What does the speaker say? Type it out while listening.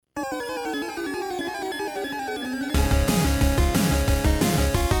It's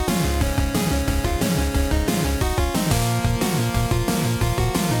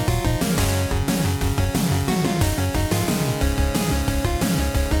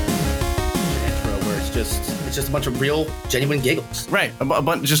just a bunch of real, genuine giggles. Right. A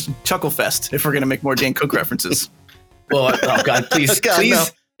bunch, just chuckle fest, if we're going to make more Dan Cook references. Well, oh God, please, God, please. No.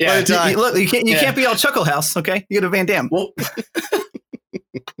 Yeah. Look, you can't be all Chuckle House, okay? You go to Van Damme. Whoa.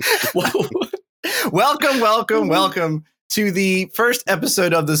 Welcome to the first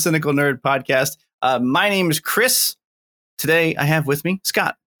episode of the Cynical Nerd Podcast. My name is Chris. Today I have with me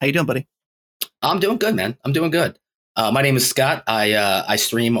Scott. How you doing, buddy? I'm doing good, man. I'm doing good. My name is Scott. I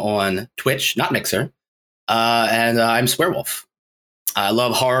stream on Twitch, not Mixer, and I'm Swearwolf. I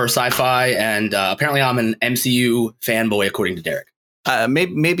love horror, sci-fi, and apparently I'm an MCU fanboy, according to Derek.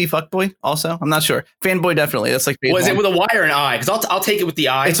 Maybe fuckboy also. I'm not sure. Fanboy definitely. That's like. Was it with a Y or an I? Because I'll take it with the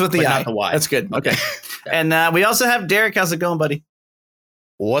I. It's with the I. Not the Y. That's good. Okay. And we also have Derek. How's it going, buddy?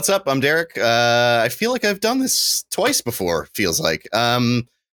 What's up? I'm Derek. I feel like I've done this twice before. Feels like.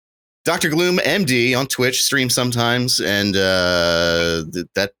 Dr. Gloom MD on Twitch, stream sometimes, and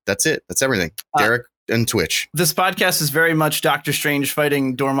that's it. That's everything. Derek and Twitch. This podcast is very much Doctor Strange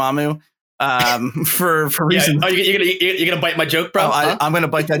fighting Dormammu for reasons. Oh, you're gonna bite my joke, bro? Oh, I'm gonna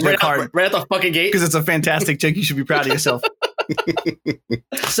bite that joke hard. Right at the fucking gate. Because it's a fantastic joke. You should be proud of yourself.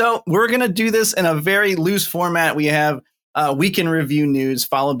 So we're gonna do this in a very loose format. We have week in review news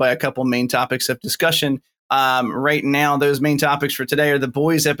followed by a couple main topics of discussion. Right now, those main topics for today are The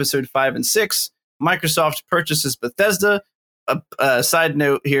Boys episode 5 and 6. Microsoft purchases Bethesda. Side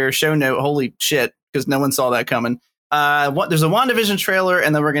note here, show note. Holy shit, because no one saw that coming. There's a WandaVision trailer,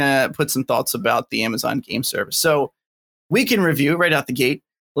 and then we're going to put some thoughts about the Amazon Game Service. So, week in review right out the gate.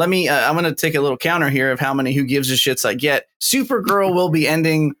 I'm going to take a little counter here of how many who gives a shits I get. Supergirl will be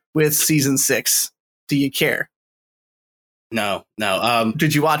ending with season 6. Do you care? No.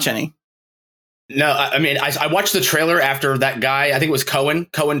 Did you watch any? No, I mean, I watched the trailer after that guy, I think it was Cohen.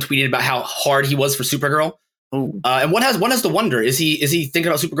 Cohen tweeted about how hard he was for Supergirl. And one has to wonder, is he thinking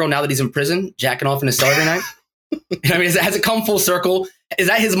about Supergirl now that he's in prison, jacking off in his cell every night? I mean, has it come full circle? Is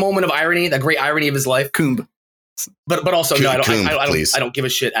that his moment of irony, the great irony of his life? Coomb. But also, no, I don't give a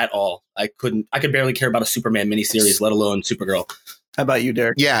shit at all. I could barely care about a Superman miniseries, let alone Supergirl. How about you,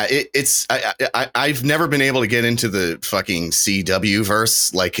 Derek? Yeah, I've never been able to get into the fucking CW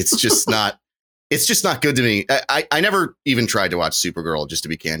verse. Like, it's just not. It's just not good to me. I never even tried to watch Supergirl, just to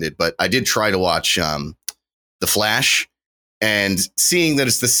be candid, but I did try to watch The Flash, and seeing that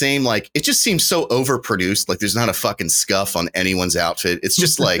it's the same, like, it just seems so overproduced. Like, there's not a fucking scuff on anyone's outfit. It's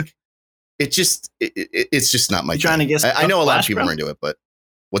just like, it's just not my trying to guess. I know a lot of Flash, people bro? are into it, but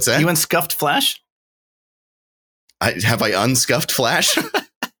what's that? You unscuffed Flash? Have I unscuffed Flash?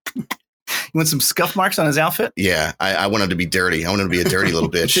 You want some scuff marks on his outfit? Yeah, I want him to be dirty. I want him to be a dirty little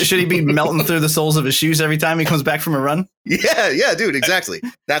bitch. Should he be melting through the soles of his shoes every time he comes back from a run? Yeah, dude, exactly.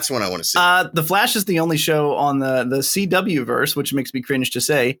 That's what I want to see. The Flash is the only show on the CW verse, which makes me cringe to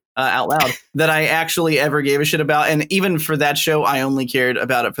say out loud, that I actually ever gave a shit about. And even for that show, I only cared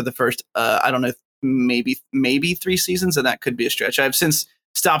about it for the first, I don't know, maybe 3 seasons, and that could be a stretch. I've since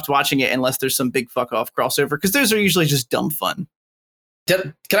stopped watching it unless there's some big fuck off crossover, because those are usually just dumb fun.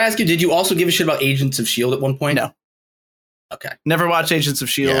 Can I ask you, did you also give a shit about Agents of S.H.I.E.L.D. at one point? No. Okay. Never watched Agents of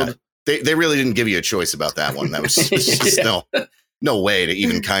S.H.I.E.L.D. Yeah, they really didn't give you a choice about that one. That was just no way to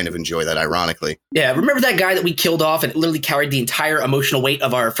even kind of enjoy that, ironically. Yeah, remember that guy that we killed off and literally carried the entire emotional weight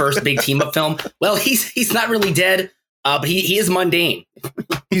of our first big team-up film? Well, he's not really dead, but he is mundane.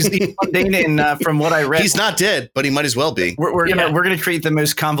 He's mundane, and from what I read, he's not dead, but he might as well be. We're gonna create the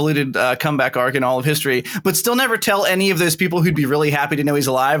most convoluted comeback arc in all of history, but still never tell any of those people who'd be really happy to know he's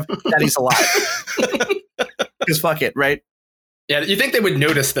alive that he's alive. Because fuck it, right? Yeah, you think they would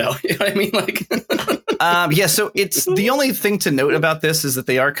notice, though? You know what I mean? Like, yeah. So it's the only thing to note about this is that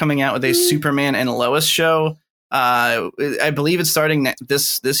they are coming out with a Superman and Lois show. I believe it's starting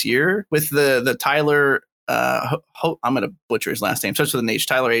this year with the Tyler. I'm going to butcher his last name. Starts with an H.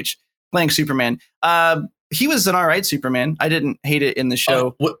 Tyler H. Playing Superman. He was an all right Superman. I didn't hate it in the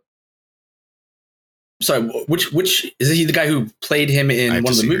show. Sorry, which is he the guy who played him in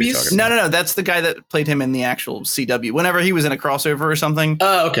one of the movies? No. That's the guy that played him in the actual CW. Whenever he was in a crossover or something.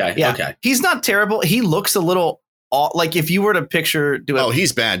 Oh, okay. Yeah. Okay. He's not terrible. He looks a little like if you were to picture.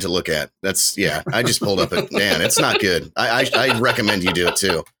 He's bad to look at. I just pulled up it. Man, it's not good. I recommend you do it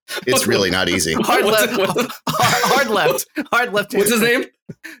too. It's really not easy. Hard left. What's his name?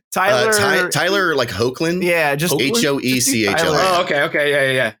 Tyler. Tyler, like Hoechlin. Yeah, just Hoechlin. Oh,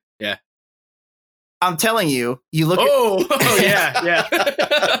 okay. Yeah. I'm telling you, you look. Oh,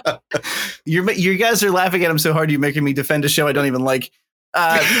 yeah. You guys are laughing at him so hard. You're making me defend a show I don't even like.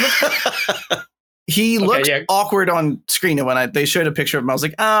 He looked awkward on screen, and when they showed a picture of him, I was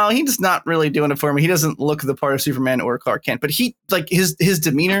like, "Oh, he's not really doing it for me. He doesn't look the part of Superman or Clark Kent." But he, like, his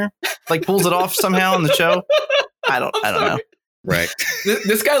demeanor, like, pulls it off somehow in the show. I don't know. Right.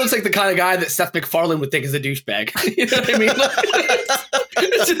 This guy looks like the kind of guy that Seth MacFarlane would think is a douchebag. You know what I mean?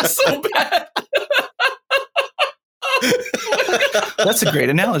 It's just so bad. That's a great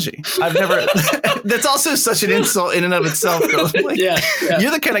analogy. I've never. That's also such an insult in and of itself. Though. Like, yeah.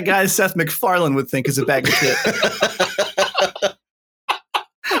 You're the kind of guy Seth MacFarlane would think is a bag of shit.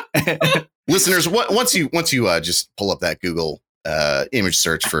 Listeners, once you just pull up that Google image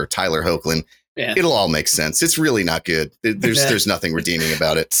search for Tyler Hoechlin, it'll all make sense. It's really not good. There's nothing redeeming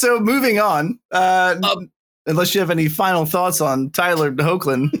about it. So moving on. Unless you have any final thoughts on Tyler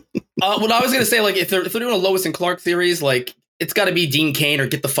Hoechlin. Well, I was going to say, like, if they're doing a Lois and Clark series, like, it's got to be Dean Cain or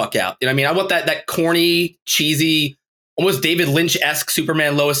get the fuck out. You know what I mean? I want that corny, cheesy, almost David Lynch-esque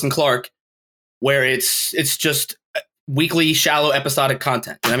Superman Lois and Clark, where it's just weekly, shallow, episodic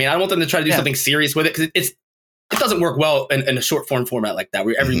content. You know what I mean? I don't want them to try to do something serious with it, because it doesn't work well in a short form format like that,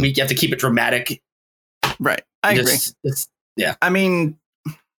 where every week you have to keep it dramatic. Right. I agree. I mean,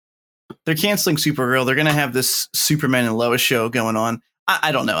 they're canceling Supergirl. They're going to have this Superman and Lois show going on.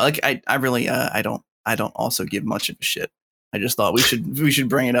 I don't know. Like, I really, I don't also give much of a shit. I just thought we should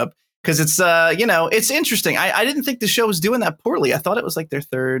bring it up because it's, it's interesting. I didn't think the show was doing that poorly. I thought it was like their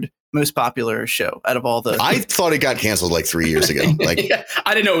third most popular show out of all the. I thought it got canceled like 3 years ago. Like,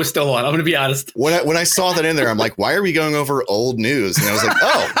 I didn't know it was still on. I'm going to be honest. When I saw that in there, I'm like, why are we going over old news? And I was like,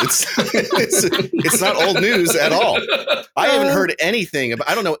 oh, it's not old news at all. I haven't heard anything about.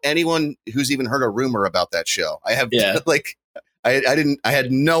 I don't know anyone who's even heard a rumor about that show. I have like, I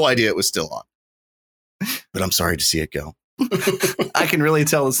had no idea it was still on. But I'm sorry to see it go. I can really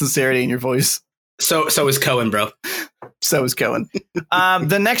tell the sincerity in your voice. So is Cohen, bro. So is Cohen.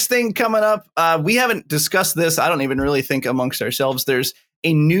 The next thing coming up, we haven't discussed this. I don't even really think amongst ourselves. There's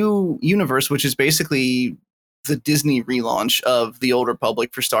a new universe, which is basically the Disney relaunch of the Old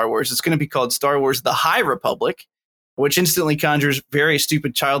Republic for Star Wars. It's going to be called Star Wars: The High Republic, which instantly conjures very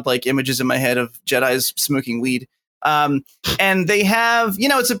stupid childlike images in my head of Jedis smoking weed. And they have,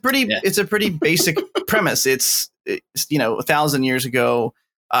 it's a pretty basic premise. It's 1,000 years ago,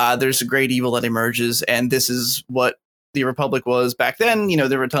 there's a great evil that emerges, and this is what the Republic was back then.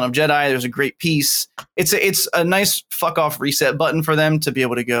 There were a ton of Jedi. There's a great peace. It's a nice fuck off reset button for them to be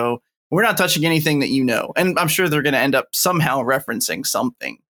able to go, we're not touching anything that and I'm sure they're going to end up somehow referencing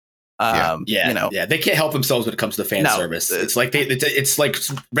something. They can't help themselves when it comes to fan service. It's like it's like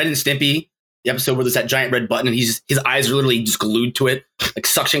Ren and Stimpy. The episode where there's that giant red button and his eyes are literally just glued to it, like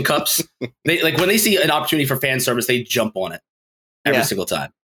suction cups. When they see an opportunity for fan service, they jump on it every single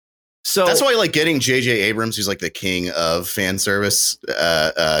time. So that's why, like, getting J.J. Abrams, who's like the king of fan service,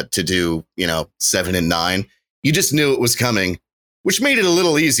 to do 7 and 9. You just knew it was coming, which made it a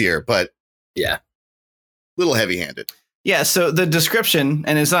little easier, but a little heavy-handed. Yeah. So the description,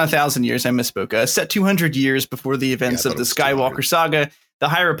 and it's not 1,000 years. I misspoke. Set 200 years before the events of the Skywalker saga. The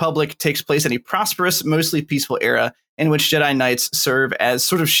High Republic takes place in a prosperous, mostly peaceful era in which Jedi Knights serve as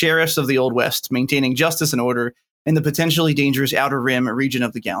sort of sheriffs of the Old West, maintaining justice and order in the potentially dangerous Outer Rim region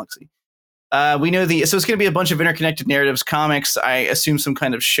of the galaxy. We know so it's going to be a bunch of interconnected narratives, comics, I assume some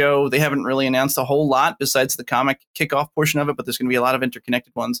kind of show. They haven't really announced a whole lot besides the comic kickoff portion of it, but there's going to be a lot of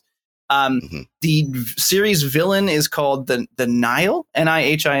interconnected ones. The series villain is called the Nihil,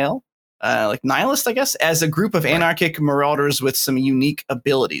 Nihil. Like nihilist, I guess, as a group of anarchic marauders with some unique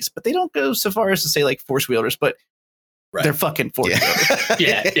abilities, but they don't go so far as to say like force wielders, but they're fucking force wielders.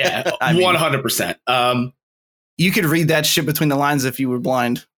 Yeah, 100%. You could read that shit between the lines if you were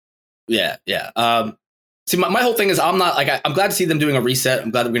blind. Yeah. See, my whole thing is I'm not like I'm glad to see them doing a reset.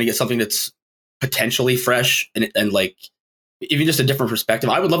 I'm glad we're going to get something that's potentially fresh and like even just a different perspective.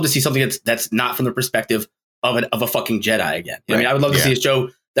 I would love to see something that's not from the perspective of a fucking Jedi again. You know what I mean, I would love to see a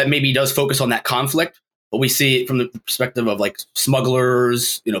show that maybe does focus on that conflict, but we see it from the perspective of like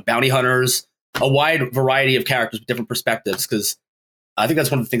smugglers, bounty hunters, a wide variety of characters with different perspectives. Because I think that's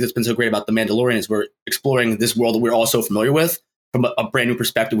one of the things that's been so great about The Mandalorian is we're exploring this world that we're all so familiar with from a brand new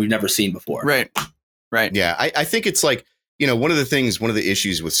perspective we've never seen before. Right. Yeah, I think it's like, one of the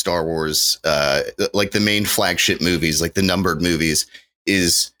issues with Star Wars, like the main flagship movies, like the numbered movies,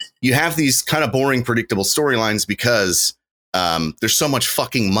 is you have these kind of boring, predictable storylines because there's so much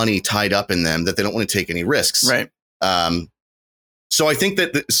fucking money tied up in them that they don't want to take any risks. Right. So I think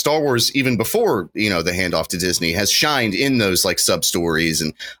that Star Wars, even before, the handoff to Disney, has shined in those like sub stories.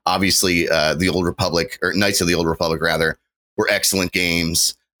 And obviously the Old Republic, or Knights of the Old Republic, rather, were excellent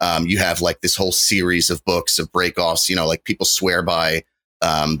games. You have like this whole series of books of breakoffs, you know, like people swear by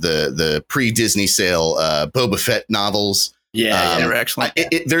the pre-Disney sale Boba Fett novels. Yeah, they're excellent.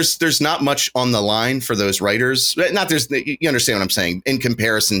 There's not much on the line for those writers. You understand what I'm saying? In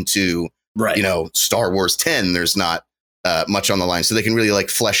comparison to, you know, Star Wars 10, there's not much on the line. So they can really like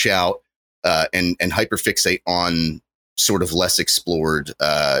flesh out and hyperfixate on sort of less explored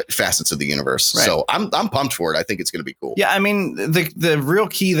facets of the universe. Right. So I'm pumped for it. I think it's going to be cool. Yeah, I mean, the real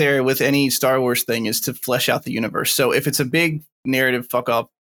key there with any Star Wars thing is to flesh out the universe. So if it's a big narrative fuck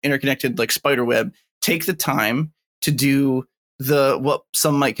up, interconnected like spiderweb, take the time to do what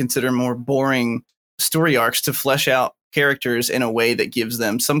some might consider more boring story arcs to flesh out characters in a way that gives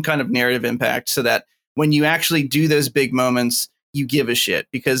them some kind of narrative impact, so that when you actually do those big moments, you give a shit,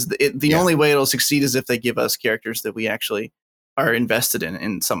 because the only way it'll succeed is if they give us characters that we actually are invested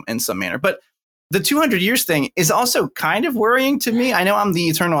in some manner. But the 200 years thing is also kind of worrying to me. I know I'm the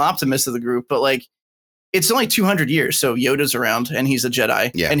eternal optimist of the group, but like, it's only 200 years. So Yoda's around and he's a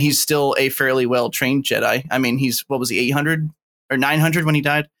Jedi, and he's still a fairly well-trained Jedi. I mean, what was he, 800 or 900 when he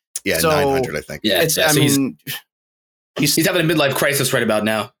died? Yeah, so, 900, I think. Yeah, I mean, he's having a midlife crisis right about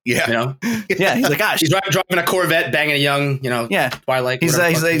now. Yeah. You know? Yeah. He's like, gosh. He's driving a Corvette, banging a young, Twilight.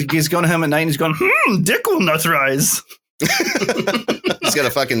 He's going home at night and he's going, dick will not rise. He's got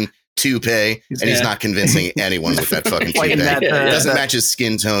a fucking toupee and he's not convincing anyone with that fucking toupee. It doesn't match his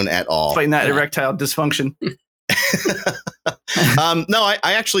skin tone at all. Fighting that erectile dysfunction. No, I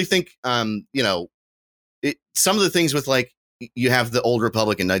actually think, some of the things with like, you have the Old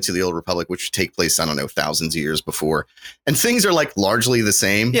Republic and Knights of the Old Republic, which take place, I don't know, thousands of years before. And things are like largely the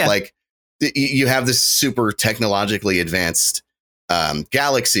same. Yeah. Like you have this super technologically advanced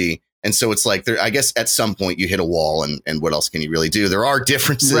galaxy. And so it's like, I guess at some point you hit a wall and what else can you really do? There are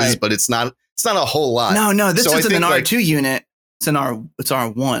differences, but it's not a whole lot. No, this isn't an R2 unit. It's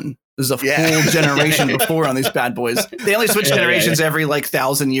R1. There's a full generation before on these bad boys. They only switch generations every like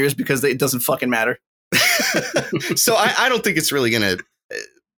 1,000 years because it doesn't fucking matter. So I don't think it's really gonna.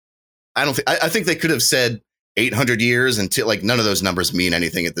 I think they could have said 800 years until like none of those numbers mean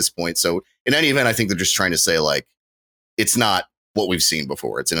anything at this point. So in any event, I think they're just trying to say like it's not what we've seen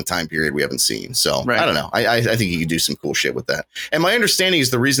before. It's in a time period we haven't seen. So I don't know. I think you could do some cool shit with that. And my understanding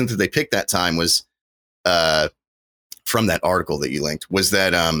is the reason that they picked that time was from that article that you linked was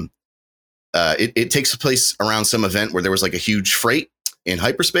that it takes place around some event where there was like a huge freight in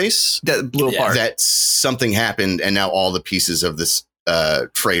hyperspace that blew apart. That something happened, and now all the pieces of this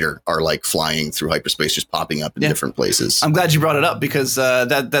freighter are like flying through hyperspace, just popping up in different places. I'm glad you brought it up because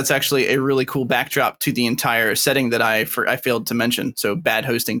that's actually a really cool backdrop to the entire setting that I failed to mention. So bad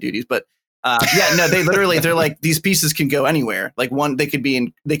hosting duties, but they're like these pieces can go anywhere. Like they could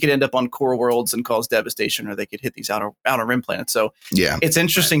end up on core worlds and cause devastation, or they could hit these outer rim planets. So yeah, it's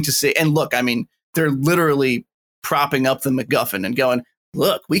interesting to see. And look, I mean, they're literally propping up the MacGuffin and going,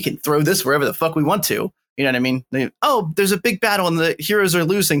 look, we can throw this wherever the fuck we want to. You know what I mean? There's a big battle and the heroes are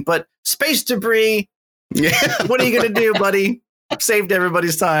losing, but space debris. Yeah. What are you going to do, buddy? Saved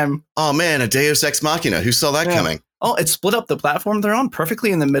everybody's time. Oh, man, a Deus Ex Machina. Who saw that coming? Oh, it split up the platform they're on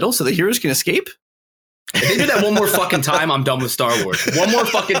perfectly in the middle so the heroes can escape. If they do that one more fucking time, I'm done with Star Wars. One more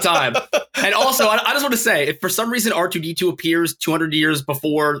fucking time. And also, I just want to say, if for some reason R2-D2 appears 200 years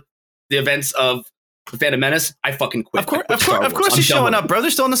before the events of The Phantom Menace, I fucking quit. Of course he's showing up, bro.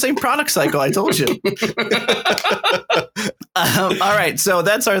 They're still in the same product cycle. I told you. All right, so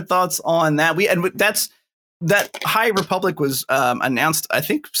that's our thoughts on that. That High Republic was announced, I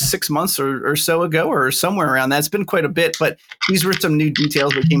think, 6 months or so ago, or somewhere around that. It's been quite a bit, but these were some new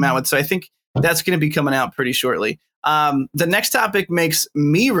details we came out with. So I think that's going to be coming out pretty shortly. The next topic makes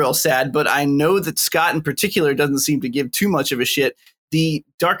me real sad, but I know that Scott in particular doesn't seem to give too much of a shit. The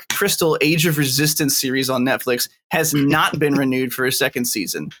Dark Crystal Age of Resistance series on Netflix has not been renewed for a second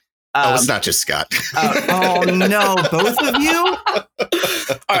season. It's not just Scott. Oh no, both of you.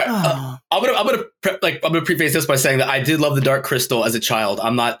 All right, I'm gonna preface this by saying that I did love the Dark Crystal as a child.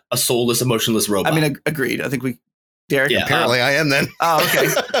 I'm not a soulless, emotionless robot. I mean, agreed. I think Derek. Yeah, apparently I am then. Oh, okay.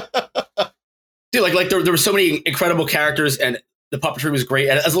 Dude, like there were so many incredible characters, and the puppetry was great.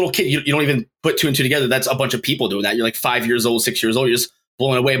 And as a little kid, you don't even put two and two together. That's a bunch of people doing that. You're like 5 years old, 6 years old. You're just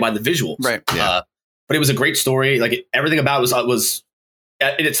blown away by the visuals. Right. Yeah. But it was a great story. Like everything about it was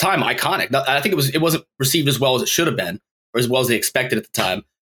at its time iconic. I think it wasn't received as well as it should have been, or as well as they expected at the time.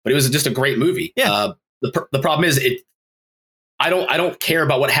 But it was just a great movie. Yeah. The problem is I don't care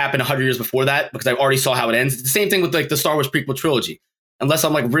about what happened 100 years before that because I already saw how it ends. It's the same thing with like the Star Wars prequel trilogy. Unless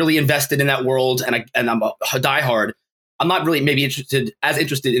I'm like really invested in that world and I'm a diehard, I'm not really maybe interested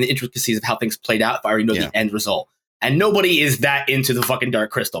in the intricacies of how things played out if I already know the end result. and nobody is that into the fucking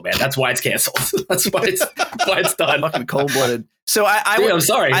Dark Crystal, man. That's why it's canceled. That's why it's done. Fucking cold blooded. So I'm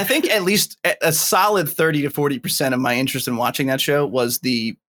sorry. I think at least a solid 30 to 40% of my interest in watching that show was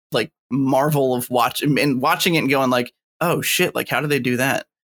the like marvel of watching it and going like, oh shit, like how do they do that?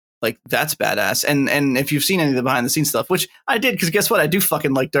 Like that's badass. And if you've seen any of the behind the scenes stuff, which I did, because guess what? I do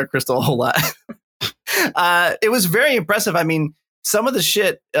fucking like Dark Crystal a whole lot. It was very impressive. I mean, some of the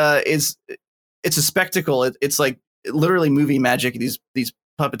shit it's a spectacle. It's like literally movie magic. These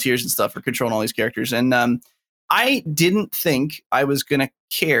puppeteers and stuff are controlling all these characters. And I didn't think I was gonna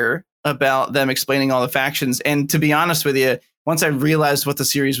care about them explaining all the factions. And to be honest with you, once I realized what the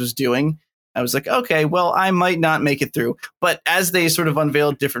series was doing, I was like, okay, well, I might not make it through. But as they sort of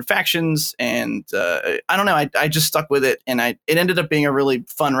unveiled different factions, and I don't know, I just stuck with it, and it ended up being a really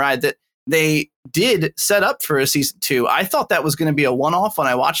fun ride that they did set up for a season 2. I thought that was going to be a one-off when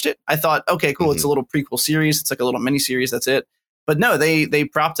I watched it. I thought, okay, cool, It's a little prequel series. It's like a little mini series. That's it. But no, they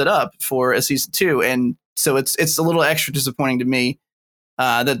propped it up for a season 2, and so it's a little extra disappointing to me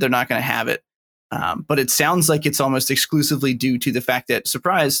that they're not going to have it. But it sounds like it's almost exclusively due to the fact that,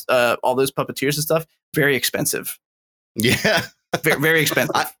 surprise, all those puppeteers and stuff, very expensive. Yeah. Very, very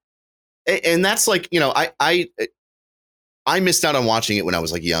expensive. And that's like, I missed out on watching it when I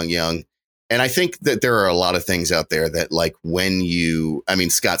was like young. And I think that there are a lot of things out there that like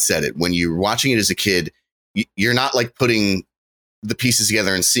Scott said it, when you're watching it as a kid, you're not like putting the pieces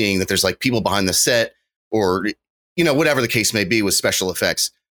together and seeing that there's like people behind the set or, whatever the case may be with special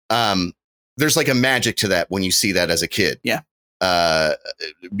effects. There's like a magic to that when you see that as a kid. Yeah.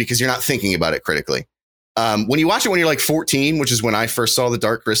 Because you're not thinking about it critically. When you watch it when you're like 14, which is when I first saw the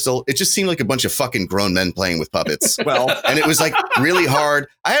Dark Crystal, it just seemed like a bunch of fucking grown men playing with puppets. And it was like really hard.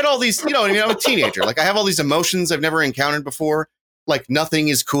 I had all these, I'm a teenager. Like I have all these emotions I've never encountered before. Like nothing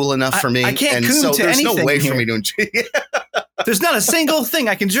is cool enough for me. I can't and so to there's no way here. for me to enjoy. There's not a single thing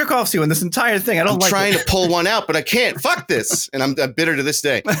I can jerk off to in this entire thing. I'm trying to pull one out, but I can't. Fuck this. And I'm bitter to this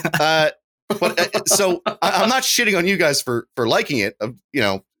day. So I'm not shitting on you guys for liking it,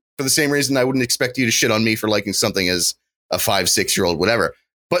 for the same reason I wouldn't expect you to shit on me for liking something as a 5-6-year-old, whatever.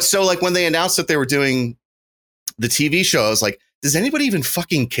 But so like when they announced that they were doing the TV show, I was like, does anybody even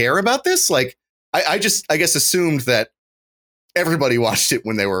fucking care about this? Like, I guess assumed that everybody watched it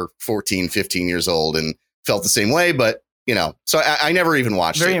when they were 14, 15 years old and felt the same way. But, so I never even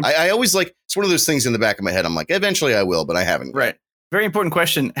watched it. I always like, it's one of those things in the back of my head. I'm like, eventually I will, but I haven't. Right. Very important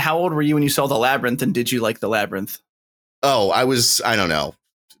question. How old were you when you saw The Labyrinth, and did you like The Labyrinth? Oh, I don't know.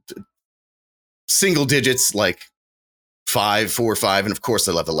 Single digits, like 4 or 5. And of course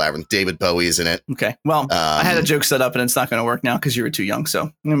I love The Labyrinth. David Bowie is in it. Okay. Well, I had a joke set up and it's not going to work now because you were too young.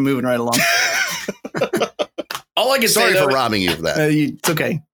 So I'm moving right along. All I can Sorry say, for robbing you for that. It's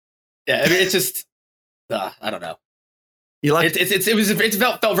okay. Yeah. I mean, it's just, I don't know. You like it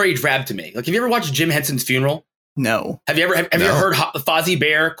felt very drab to me. Like, have you ever watched Jim Henson's funeral? No. Have you ever heard Fozzie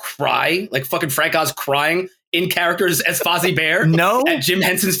Bear cry? Like fucking Frank Oz crying in characters as Fozzie Bear? No. At Jim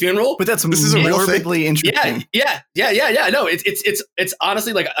Henson's funeral? But this is a morbidly interesting. Yeah. No, it's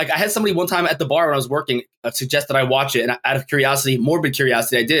honestly like I had somebody one time at the bar when I was working suggest that I watch it, and out of curiosity, morbid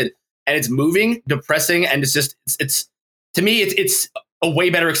curiosity, I did. And it's moving, depressing, and it's to me it's a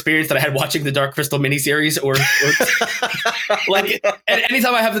way better experience than I had watching the Dark Crystal miniseries or like. And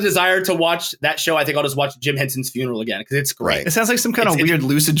anytime I have the desire to watch that show, I think I'll just watch Jim Henson's funeral again because it's great. Right. It sounds like some kind of weird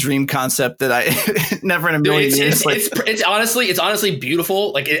lucid dream concept that I never in a million years. It's honestly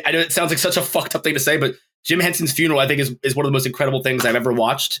beautiful. Like I know it sounds like such a fucked up thing to say, but Jim Henson's funeral I think is one of the most incredible things I've ever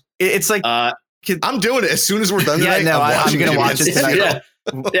watched. It's like I'm doing it as soon as we're done. Yeah, tonight, I'm gonna watch it tonight.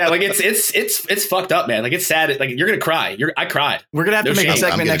 Yeah, like it's fucked up, man. Like it's sad. Like you're gonna cry. I cried. We're gonna have to make a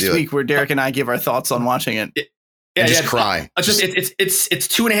segment next week where Derek and I give our thoughts on watching it. Just cry. It's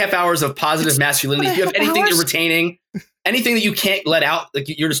 2.5 hours of positive masculinity. If you have anything you're retaining, anything that you can't let out, like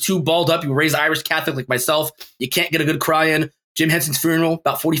you're just too balled up. You were raised Irish Catholic like myself. You can't get a good cry in. Jim Henson's funeral,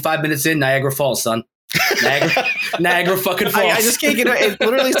 about 45 minutes in, Niagara Falls, son. Niagara fucking Falls. I just can't get it. It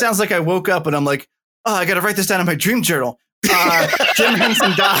literally sounds like I woke up and I'm like, oh, I got to write this down in my dream journal. Jim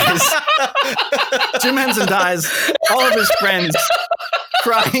Henson dies. Jim Henson dies. All of his friends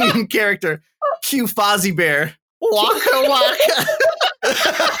crying in character. Cue Fozzie Bear. Waka waka.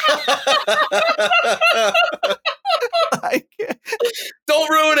 I can't.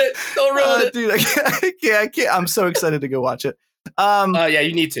 Don't ruin it. Don't ruin it, dude. I can't. I'm so excited to go watch it. Yeah,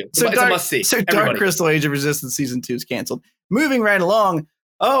 you need to. It's a must see. So Dark Crystal Age of Resistance season 2 is canceled. Moving right along.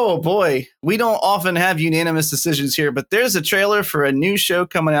 Oh boy, we don't often have unanimous decisions here, but there's a trailer for a new show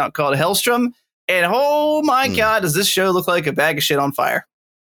coming out called Hellstrom, and oh my god, does this show look like a bag of shit on fire?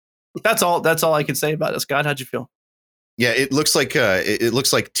 That's all I can say about it. Scott, how'd you feel? Yeah, it looks like it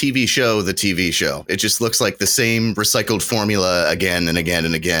looks like TV show, the TV show. It just looks like the same recycled formula again and again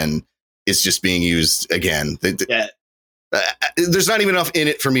and again. It's just being used again. Yeah. There's not even enough in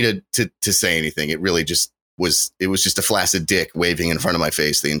it for me to say anything. It really just was. It was just a flaccid dick waving in front of my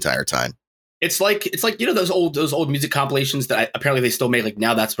face the entire time. It's like those old music compilations that apparently they still make. Like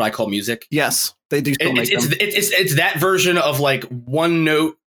now, that's what I call music. Yes, they do still make them. It's that version of like one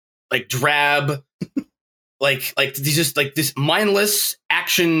note, like drab, like these just like this mindless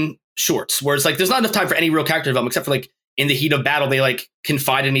action shorts where it's like there's not enough time for any real character development except for like in the heat of battle they like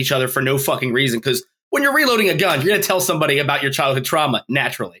confide in each other for no fucking reason because when you're reloading a gun you're gonna tell somebody about your childhood trauma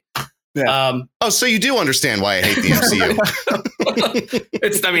naturally. Yeah. So you do understand why I hate the MCU.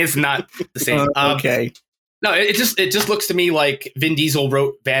 It's not the same. Okay. No, it just looks to me like Vin Diesel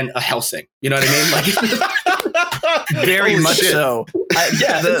wrote Van Helsing. You know what I mean? Like very Holy much shit. so.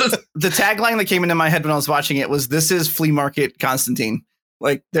 Yeah. The tagline that came into my head when I was watching it was "This is flea market Constantine."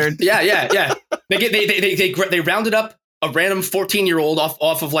 Like they're yeah. They rounded up a random 14-year-old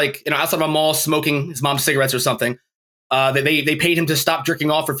off of like outside of a mall smoking his mom's cigarettes or something. They paid him to stop jerking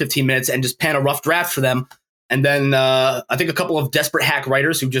off for 15 minutes and just pen a rough draft for them. And then I think a couple of desperate hack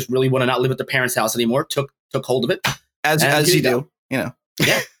writers who just really want to not live at their parents' house anymore took hold of it. as you do, Yeah.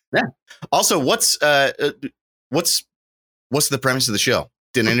 Also, what's the premise of the show?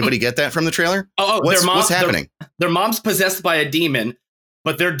 Did anybody get that from the trailer? What's happening? Their mom's possessed by a demon,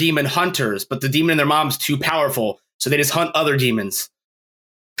 but they're demon hunters. But the demon in their mom's too powerful, so they just hunt other demons.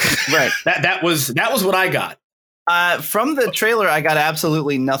 Right. That was what I got. From the trailer, I got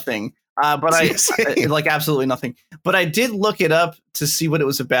absolutely nothing. But I like absolutely nothing. But I did look it up to see what it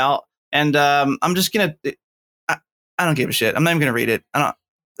was about, and I'm just gonna. I don't give a shit. I'm not even gonna read it.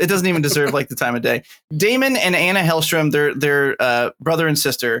 It doesn't even deserve like the time of day. Damon and Anna Hellstrom, their brother and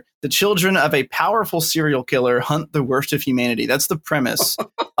sister, the children of a powerful serial killer, hunt the worst of humanity. That's the premise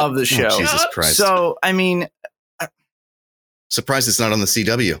of the show. Oh, Jesus Christ! So I mean, surprised it's not on the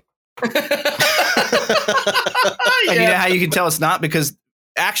CW. And you know how you can tell it's not because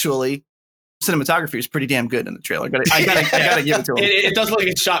actually cinematography is pretty damn good in the trailer. I gotta give it to him. It does look like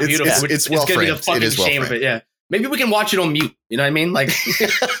it's shot beautiful. It's well gonna framed. be the fucking shame of it. Yeah, maybe we can watch it on mute. You know what I mean? Like,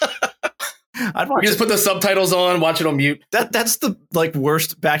 I'd watch we just put the subtitles on, watch it on mute. That's the like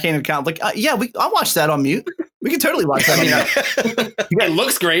worst backhanded comment. Like, I'll watch that on mute. We can totally watch that. It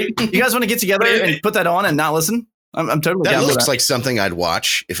looks great. You guys want to get together and put that on and not listen? I'm totally down That with looks that. like something I'd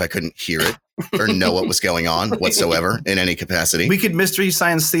watch if I couldn't hear it or know what was going on whatsoever in any capacity. We could Mystery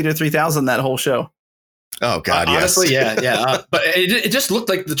Science Theater 3000 that whole show. Oh God, yes. Honestly, yeah. But it just looked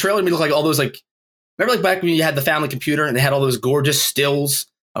like the trailer to me looked like all those like remember like back when you had the family computer and they had all those gorgeous stills,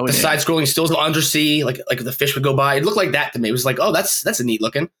 the side-scrolling stills of undersea, like the fish would go by. It looked like that to me. It was like, oh, that's a neat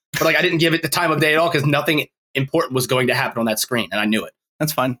looking. But like I didn't give it the time of day at all because nothing important was going to happen on that screen, and I knew it.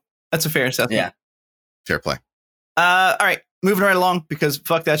 That's fine. That's a fair assessment. Yeah. Fair play. All right, moving right along because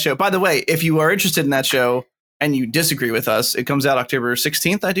fuck that show. By the way, if you are interested in that show and you disagree with us, it comes out October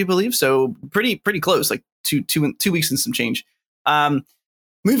 16th, I do believe. So pretty close, like two weeks and some change.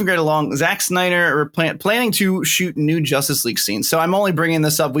 Moving right along, Zack Snyder are planning to shoot new Justice League scenes. So I'm only bringing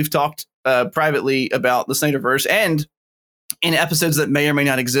this up. We've talked privately about the Snyderverse and in episodes that may or may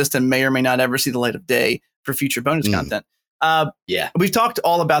not exist and may or may not ever see the light of day for future bonus content. We've talked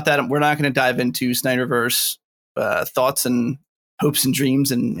all about that. We're not going to dive into Snyderverse thoughts and hopes and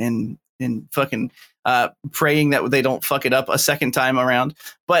dreams and fucking praying that they don't fuck it up a second time around.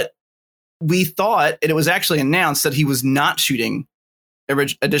 But we thought it was actually announced that he was not shooting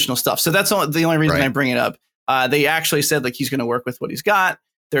additional stuff. So that's the only reason I bring it up. They actually said like he's going to work with what he's got.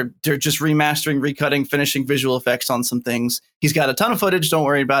 They're just remastering, recutting, finishing visual effects on some things. He's got a ton of footage. Don't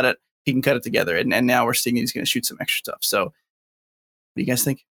worry about it. He can cut it together. And now we're seeing he's going to shoot some extra stuff. So what do you guys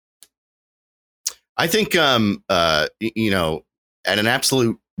think? I think, at an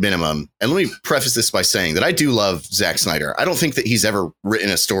absolute minimum, and let me preface this by saying that I do love Zack Snyder. I don't think that he's ever written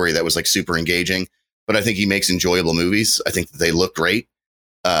a story that was like super engaging, but I think he makes enjoyable movies. I think that they look great,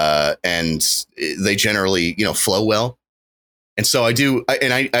 and they generally, flow well. And so I do.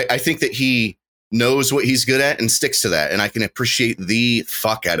 I think that he knows what he's good at and sticks to that. And I can appreciate the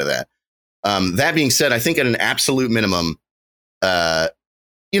fuck out of that. That being said, I think at an absolute minimum,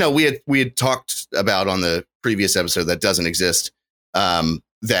 we had talked about on the previous episode that doesn't exist,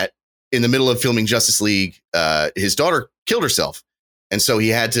 that in the middle of filming Justice League, his daughter killed herself. And so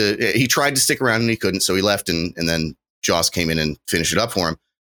he tried to stick around and he couldn't. So he left and then Joss came in and finished it up for him.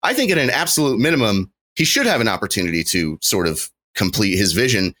 I think at an absolute minimum, he should have an opportunity to sort of complete his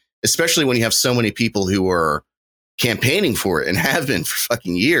vision, especially when you have so many people who are campaigning for it and have been for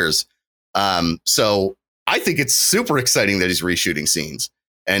fucking years. So I think it's super exciting that he's reshooting scenes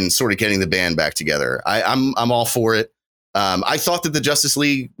and sort of getting the band back together. I'm all for it. I thought that the Justice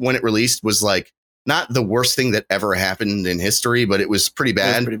League, when it released, was like not the worst thing that ever happened in history, but it was pretty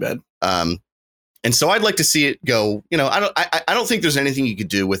bad. It was pretty bad. And so I'd like to see it go. You know, I don't think there's anything you could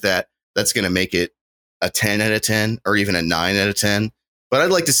do with that that's going to make it a 10 out of 10 or even a 9 out of 10. But I'd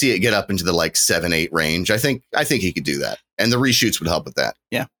like to see it get up into the like 7, 8 range. I think he could do that, and the reshoots would help with that.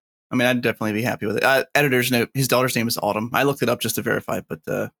 Yeah, I mean, I'd definitely be happy with it. Editor's note: his daughter's name is Autumn. I looked it up just to verify, but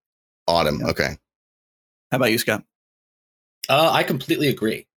Autumn. Yeah. Okay. How about you, Scott? I completely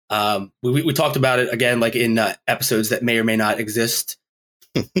agree. We talked about it again, like in episodes that may or may not exist.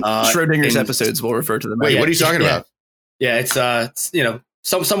 Schrodinger's episodes, we'll refer to them. Wait, what are you talking about? Yeah, it's you know,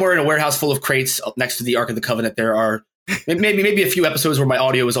 somewhere in a warehouse full of crates next to the Ark of the Covenant. There are maybe a few episodes where my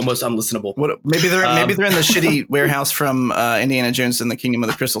audio is almost unlistenable. Maybe they're in the shitty warehouse from Indiana Jones and the Kingdom of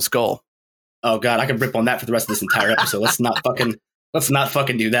the Crystal Skull. Oh God, I could rip on that for the rest of this entire episode. Let's not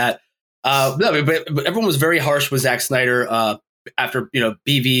fucking do that. No, but everyone was very harsh with Zack Snyder after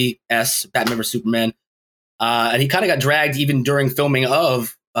BVS, Batman vs Superman, and he kind of got dragged even during filming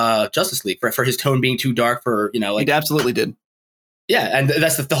of Justice League for his tone being too dark. He absolutely did. Yeah, and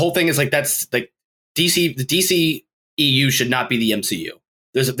that's the whole thing is like that's like DC. The DC EU should not be the MCU.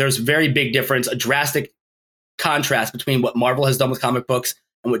 There's a very big difference, a drastic contrast between what Marvel has done with comic books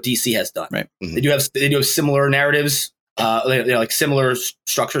and what DC has done. Right. Mm-hmm. They do have similar narratives, like similar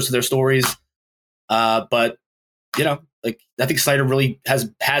structures to their stories, but like I think Snyder really has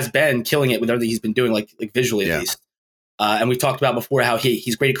been killing it with everything he's been doing, like visually at least. And we've talked about before how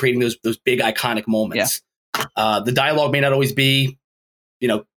he's great at creating those big iconic moments. Yeah. The dialogue may not always be,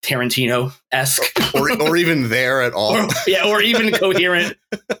 Tarantino-esque, or even there at all. or even coherent.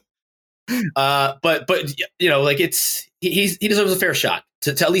 But like he deserves a fair shot to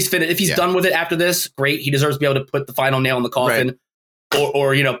at least finish. If he's done with it after this, great. He deserves to be able to put the final nail in the coffin, right.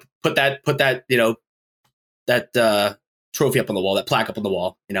 or put that that trophy up on the wall, that plaque up on the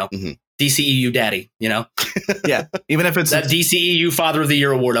wall. Mm-hmm. DCEU daddy. Yeah, even if it's that DCEU Father of the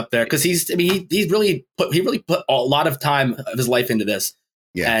Year award up there, because he really put a lot of time of his life into this.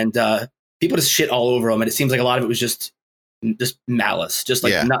 Yeah, and people just shit all over him, and it seems like a lot of it was just malice, just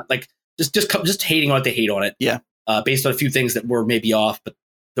like not like just hating on it to hate on it. Yeah, based on a few things that were maybe off, but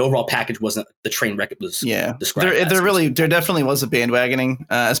the overall package wasn't the train wreck it was. Described. There definitely was a bandwagoning,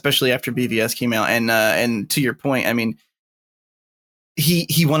 especially after BVS came out, and to your point, I mean,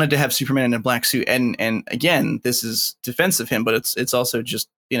 he wanted to have Superman in a black suit, and again, this is defense of him, but it's also just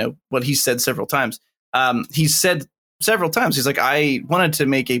what he said several times. He's said several times, he's like, I wanted to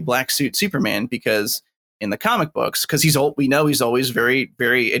make a black suit Superman because in the comic books, because he's always very,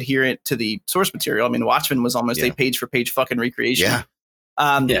 very adherent to the source material. I mean, Watchmen was almost a page for page fucking recreation.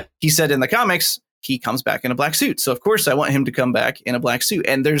 He said in the comics he comes back in a black suit, so of course I want him to come back in a black suit,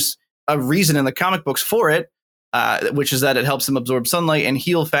 and there's a reason in the comic books for it, which is that it helps him absorb sunlight and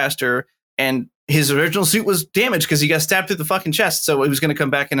heal faster. And his original suit was damaged because he got stabbed through the fucking chest, so he was going to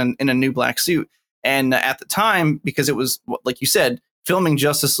come back in a new black suit. And at the time, because it was, like you said, filming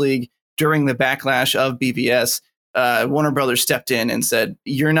Justice League during the backlash of BVS, Warner Brothers stepped in and said,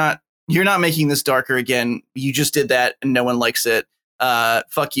 "You're not making this darker again. You just did that, and no one likes it.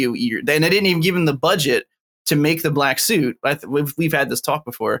 Fuck you." And they didn't even give him the budget to make the black suit. We've had this talk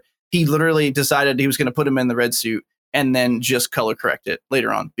before. He literally decided he was going to put him in the red suit and then just color correct it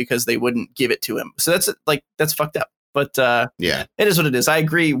later on because they wouldn't give it to him. So that's fucked up. But it is what it is. I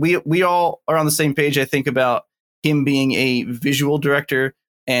agree. We all are on the same page, I think, about him being a visual director.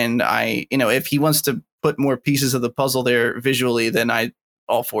 And if he wants to put more pieces of the puzzle there visually, then I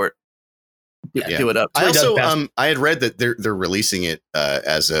all for it. Do it up. I also I had read that they're releasing it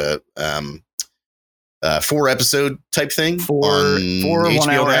as a 4-episode type thing. Four on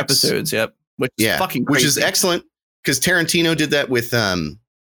 1-hour Max. episodes. Yep. Which is fucking crazy. Which is excellent because Tarantino did that with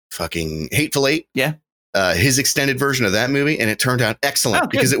fucking Hateful Eight. Yeah. His extended version of that movie, and it turned out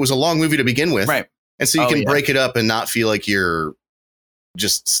excellent because it was a long movie to begin with. Right. And so you can break it up and not feel like you're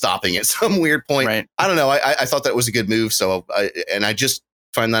just stopping at some weird point. Right. I don't know. I thought that was a good move. So I just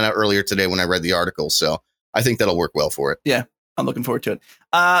found that out earlier today when I read the article. So I think that'll work well for it. Yeah. I'm looking forward to it.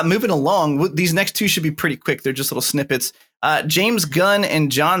 Moving along, these next two should be pretty quick. They're just little snippets. James Gunn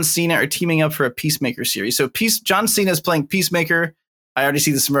and John Cena are teaming up for a Peacemaker series. So John Cena is playing Peacemaker. I already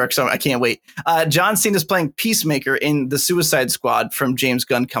see the smirk, so I can't wait. John Cena is playing Peacemaker in the Suicide Squad from James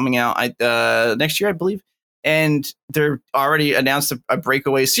Gunn coming out next year, I believe. And they're already announced a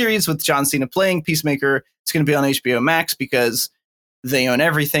breakaway series with John Cena playing Peacemaker. It's going to be on HBO Max because they own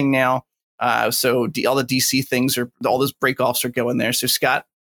everything now. So all the DC things all those breakoffs are going there. So Scott,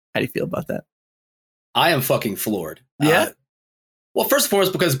 how do you feel about that? I am fucking floored. Yeah. Well, first and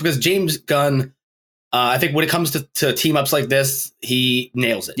foremost, because James Gunn, I think when it comes to team ups like this, he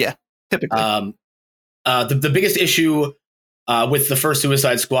nails it. Yeah, typically. The biggest issue with the first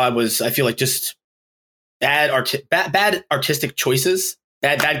Suicide Squad was, I feel like, just bad artistic choices,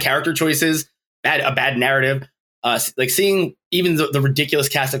 bad character choices, a bad narrative. Like seeing even the ridiculous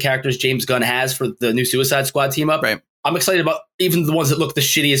cast of characters James Gunn has for the new Suicide Squad team up. Right. I'm excited about even the ones that look the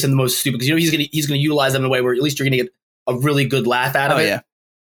shittiest and the most stupid, because he's gonna utilize them in a way where at least you're gonna get a really good laugh out of it.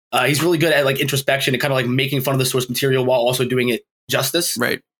 Yeah. He's really good at like introspection and kind of like making fun of the source material while also doing it justice.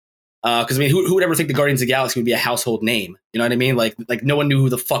 Right. Because I mean, who would ever think the Guardians of the Galaxy would be a household name? You know what I mean? Like no one knew who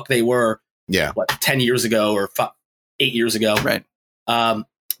the fuck they were. Yeah. 10 years ago or 8 years ago. Right.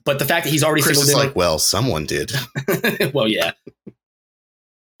 But the fact that he's already Chris singled is in, like, well, someone did. well, yeah.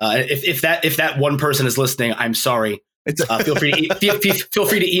 If that one person is listening, I'm sorry. Feel free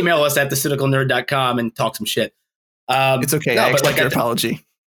to email us at thecynicalnerd.com and talk some shit. It's okay. I accept your apology.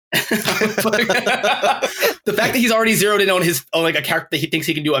 The fact that he's already zeroed in on a character that he thinks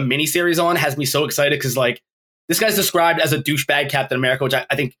he can do a mini series on has me so excited, because like this guy's described as a douchebag Captain America, which I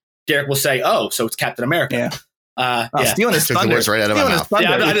think Derek will say, oh, so it's Captain America. Yeah. Yeah. Stealing his thunder right out of my mouth.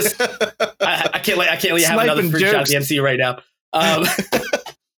 Yeah, I can't let you have another free shot at the MCU right now.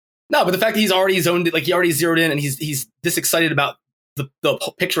 No, but the fact that he's already he already zeroed in, and he's this excited about the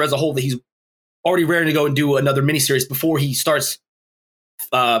picture as a whole, that he's already raring to go and do another miniseries before he starts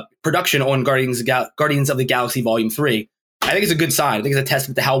production on Guardians of the Galaxy Volume 3. I think it's a good sign. I think it's a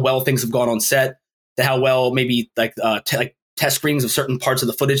testament to how well things have gone on set, to how well maybe test screenings of certain parts of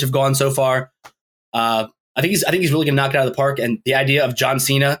the footage have gone so far. I think he's really gonna knock it out of the park. And the idea of John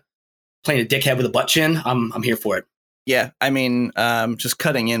Cena playing a dickhead with a butt chin, I'm here for it. Yeah, I mean, just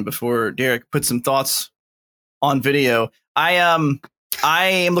cutting in before Derek put some thoughts on video. I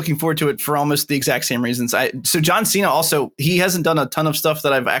am looking forward to it for almost the exact same reasons. So John Cena also, he hasn't done a ton of stuff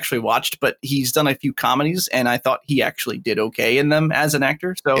that I've actually watched, but he's done a few comedies, and I thought he actually did okay in them as an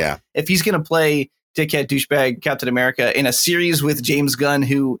actor. So if he's going to play dickhead douchebag Captain America in a series with James Gunn,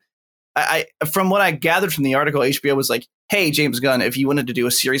 who I from what I gathered from the article, HBO was like, hey, James Gunn, if you wanted to do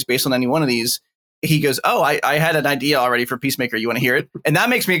a series based on any one of these, he goes, oh, I had an idea already for Peacemaker. You want to hear it? And that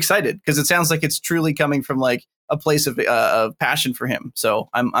makes me excited, because it sounds like it's truly coming from like a place of passion for him. So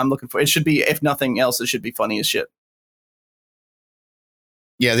I'm looking for it. Should be, if nothing else, it should be funny as shit.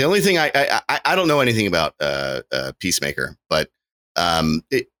 Yeah, the only thing I don't know anything about Peacemaker, but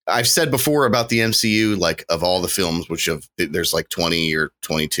I've said before about the MCU, like of all the films, there's like 20 or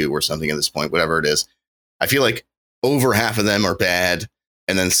 22 or something at this point, whatever it is. I feel like over half of them are bad,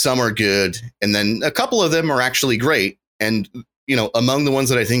 and then some are good, and then a couple of them are actually great. And among the ones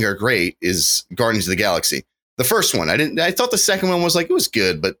that I think are great is Guardians of the Galaxy. The first one, I thought the second one was like, it was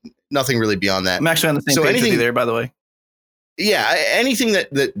good, but nothing really beyond that. I'm actually on the same page with you there, by the way. Yeah, anything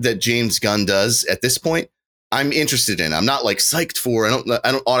that James Gunn does at this point, I'm interested in. I'm not like psyched for.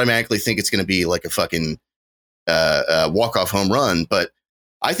 I don't automatically think it's going to be like a fucking walk-off home run, but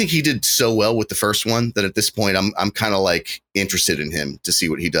I think he did so well with the first one that at this point I'm kind of like interested in him to see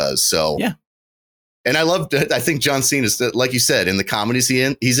what he does. So yeah, and I think John Cena is, like you said, in the comedies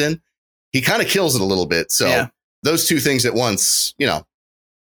he's in, he kind of kills it a little bit. So those two things at once,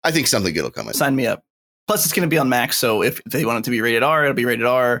 I think something good will come. Sign me up. Plus, it's going to be on Max, so if they want it to be rated R, it'll be rated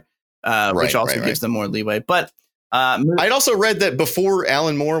R, which also gives them more leeway. But I'd also read that before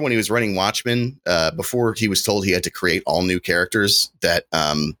Alan Moore, when he was running Watchmen, before he was told he had to create all new characters, that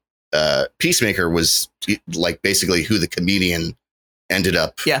Peacemaker was like basically who the comedian ended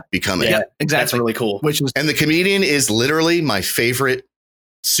up becoming. Yeah, exactly. That's really cool. And the comedian is literally my favorite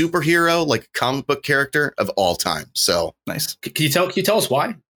superhero, like comic book character of all time. So nice. Can you tell us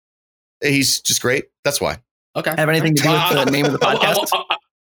why? He's just great. That's why. Okay. Have anything to do with the name of the podcast?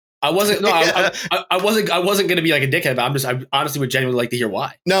 I wasn't going to be like a dickhead, but I honestly would genuinely like to hear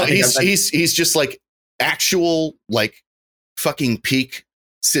why. No, he's just like actual like fucking peak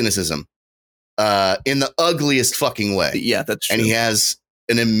cynicism in the ugliest fucking way. Yeah, that's true. And he has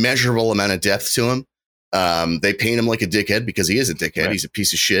an immeasurable amount of depth to him. They paint him like a dickhead because he is a dickhead. Right. He's a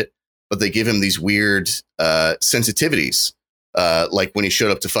piece of shit, but they give him these weird sensitivities. Like when he showed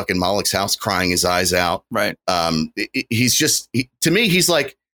up to fucking Malek's house crying his eyes out. Right. He's just, to me, he's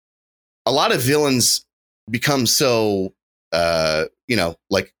like, a lot of villains become so,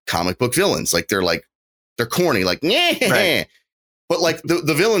 like comic book villains. Like they're corny, like, right. But like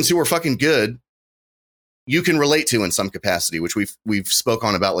the villains who are fucking good, you can relate to in some capacity, which we've spoke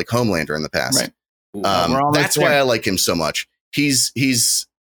on about like Homelander in the past. Right. That's why I like him so much. He's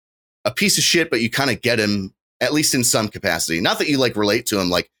a piece of shit, but you kind of get him at least in some capacity. Not that you like relate to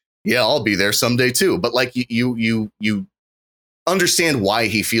him like yeah, I'll be there someday too. But like you understand why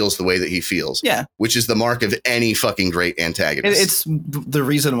he feels the way that he feels. Yeah. Which is the mark of any fucking great antagonist. It's the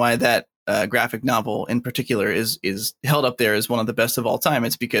reason why that graphic novel in particular is held up there as one of the best of all time.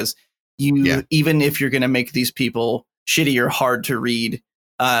 It's because even if you're going to make these people shitty or hard to read,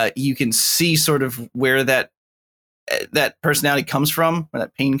 you can see sort of where that personality comes from, where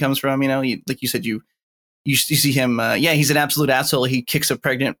that pain comes from. You know, like you said, you see him. He's an absolute asshole. He kicks a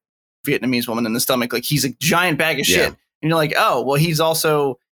pregnant Vietnamese woman in the stomach. Like he's a giant bag of shit. And you're like, oh, well, he's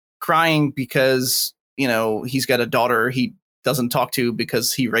also crying because, you know, he's got a daughter he doesn't talk to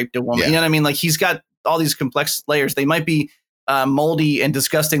because he raped a woman. Yeah. You know what I mean? Like he's got all these complex layers. They might be moldy and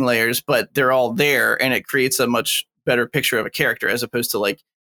disgusting layers, but they're all there. And it creates a much better picture of a character as opposed to like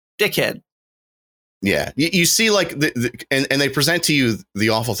dickhead. Yeah. You see like and they present to you the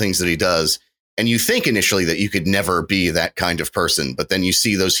awful things that he does. And you think initially that you could never be that kind of person. But then you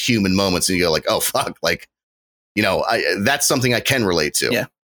see those human moments and you go like, oh, fuck, like, you know, that's something I can relate to. Yeah.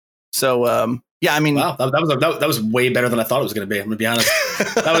 So, I mean, wow, that was way better than I thought it was going to be. I'm going to be honest.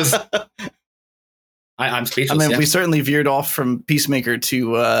 That was, I'm speechless. I mean, we certainly veered off from Peacemaker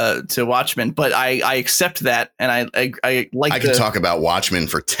to Watchmen, but I accept that. And I like, I could talk about Watchmen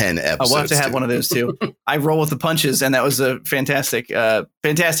for 10 episodes. We'll have to have one of those too. I roll with the punches. And that was a fantastic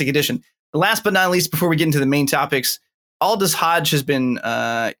addition. Last but not least, before we get into the main topics, Aldous Hodge has been,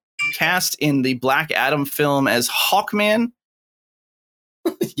 cast in the Black Adam film as Hawkman.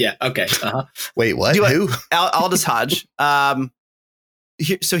 Yeah. Okay. Uh-huh. Wait, what? Who? Aldous Hodge.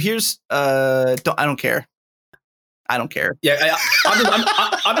 Here's I don't care. Yeah.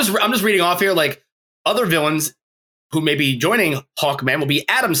 I'm just reading off here. Like other villains who may be joining Hawkman will be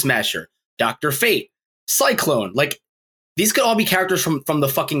Atom Smasher, Dr. Fate, Cyclone. Like these could all be characters from the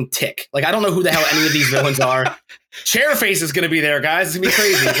fucking Tick. Like I don't know who the hell any of these villains are. Chairface is going to be there, guys. It's going to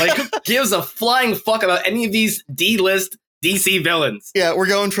be crazy. Like, who gives a flying fuck about any of these D-list DC villains? Yeah, we're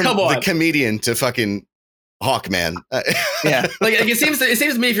going from the comedian to fucking Hawkman. Yeah, like it seems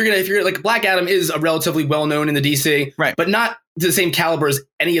to me if you're like Black Adam is a relatively well known in the DC, right? But not to the same caliber as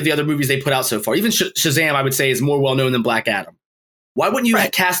any of the other movies they put out so far. Even Shazam, I would say, is more well known than Black Adam. Why wouldn't you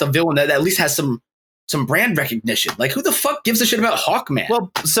cast a villain that at least has some brand recognition? Like who the fuck gives a shit about Hawkman? Well,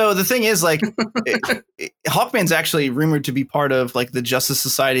 so the thing is like Hawkman's actually rumored to be part of like the Justice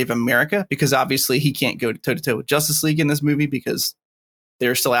Society of America because obviously he can't go toe to toe with Justice League in this movie because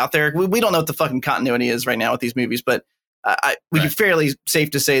they're still out there. We don't know what the fucking continuity is right now with these movies, but we'd be fairly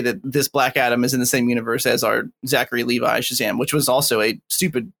safe to say that this Black Adam is in the same universe as our Zachary Levi Shazam, which was also a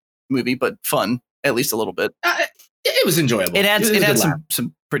stupid movie, but fun, at least a little bit. It was enjoyable. It had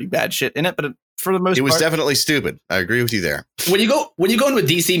some pretty bad shit in it, but for the most part, it was definitely stupid. I agree with you there. When you go into a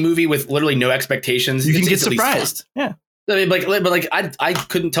DC movie with literally no expectations, you can get surprised. Yeah. I mean, but I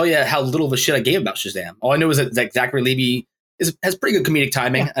couldn't tell you how little of a shit I gave about Shazam. All I know is that Zachary Levi has pretty good comedic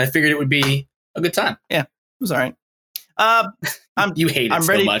timing. And I figured it would be a good time. Yeah, it was all right. You hate it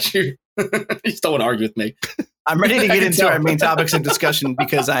so much. You just don't want to argue with me. I'm ready to get into our main topics of discussion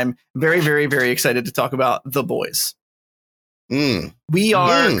because I'm very, very, very excited to talk about The Boys. We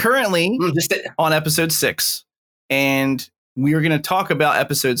are currently on episode 6, and we are going to talk about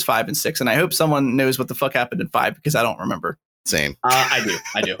episodes 5 and 6. And I hope someone knows what the fuck happened in 5 because I don't remember. Same. I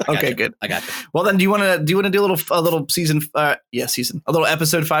do. Okay, good. I got you. Well, then, do you want to do a little season? A little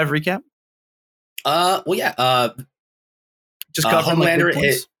episode 5 recap? Well, yeah. Just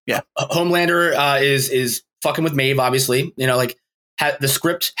Homelander. Homelander is fucking with Maeve. Obviously, you know, like. The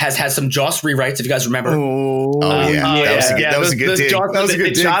script has some Joss rewrites, if you guys remember. Oh yeah, that was a good dig. That was a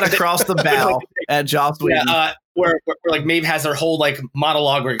good shot across the bow at Joss Whedon. Yeah, where like Maeve has her whole like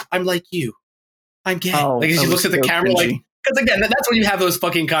monologue where I'm like you, I'm gay. Like she looks at the camera cringy. Like, because again, that's when you have those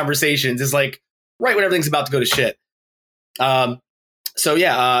fucking conversations. Is like right when everything's about to go to shit. So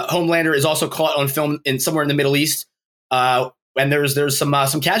yeah, Homelander is also caught on film somewhere in the Middle East. And there's some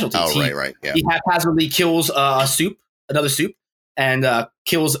casualties. Oh, right. Yeah. He haphazardly kills another soup. And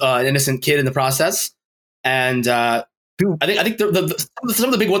kills an innocent kid in the process. And I think some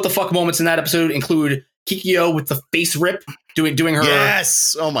of the big what the fuck moments in that episode include Kikyo with the face rip doing her.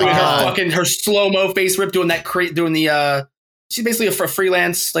 Yes. Oh my god. Her slow-mo face rip doing the she's basically a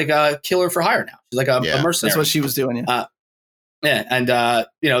freelance like killer for hire now. She's like a mercenary. That's what she was doing. Yeah. And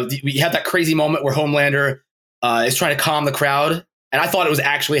we had that crazy moment where Homelander is trying to calm the crowd, and I thought it was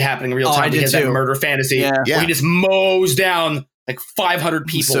actually happening in real time. I did too. That murder fantasy where he just mows down like 500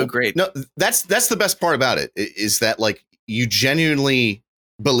 people. So great. No, that's the best part about it is that like you genuinely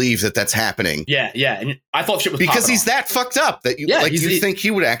believe that that's happening. Yeah. And I thought shit was because he's that fucked up that you think he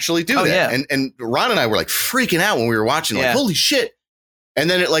would actually do that. Yeah. And Ron and I were like freaking out when we were watching, like, holy shit. And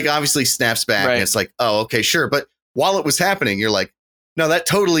then it like obviously snaps back and it's like, oh, okay, sure. But while it was happening, you're like, no, that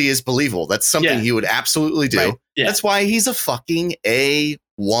totally is believable. That's something he would absolutely do. Right. Yeah. That's why he's a fucking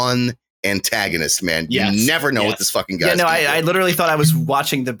A1 antagonist, man. You never know what this fucking guy's no, I literally thought I was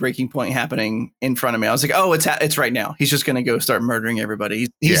watching the breaking point happening in front of me. I was like, oh, it's right now. He's just going to go start murdering everybody.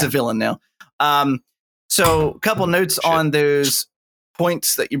 He's a villain now. So a couple notes on those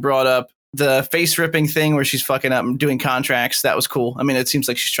points that you brought up. The face ripping thing where she's fucking up and doing contracts. That was cool. I mean, it seems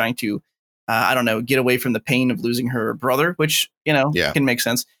like she's trying to, I don't know, get away from the pain of losing her brother, which, can make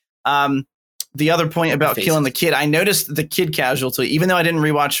sense. The other point about killing the kid, I noticed the kid casualty, even though I didn't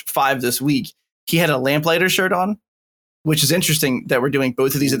rewatch 5 this week, he had a Lamplighter shirt on, which is interesting that we're doing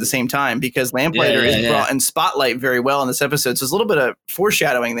both of these at the same time because Lamplighter is brought in spotlight very well in this episode. So there's a little bit of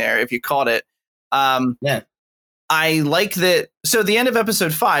foreshadowing there if you caught it. I like that. So the end of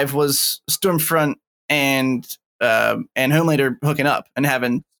episode 5 was Stormfront and Homelander hooking up and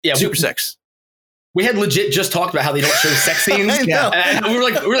having super sex. We had legit just talked about how they don't show sex scenes. And we were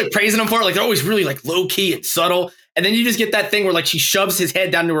like praising them for it. Like they're always really like low key and subtle. And then you just get that thing where like she shoves his head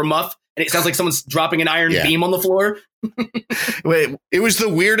down to her muff and it sounds like someone's dropping an iron beam on the floor. Wait, it was the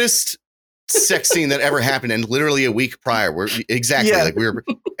weirdest sex scene that ever happened, and literally a week prior, like we were,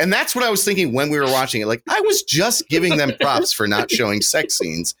 and that's what I was thinking when we were watching it. Like I was just giving them props for not showing sex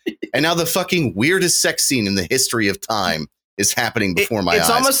scenes, and now the fucking weirdest sex scene in the history of time is happening before my eyes. It's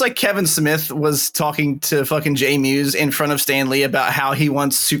almost like Kevin Smith was talking to fucking Jay Muse in front of Stan Lee about how he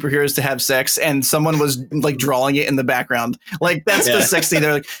wants superheroes to have sex, and someone was like drawing it in the background. Like that's the sex scene.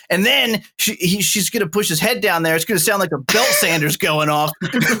 They're like, and then she's gonna push his head down there. It's gonna sound like a belt sander's going off.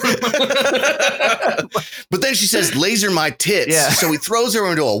 But then she says, "Laser my tits." Yeah. So he throws her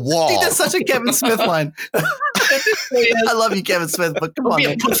into a wall. Dude, that's such a Kevin Smith line. I love you, Kevin Smith, but come on, be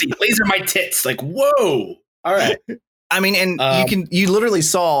a pussy. Laser my tits. Like, whoa. All right. I mean, and you literally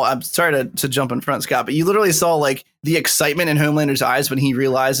saw, I'm sorry to jump in front, Scott, but you literally saw like the excitement in Homelander's eyes when he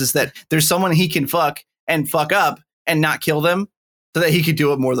realizes that there's someone he can fuck up and not kill them so that he could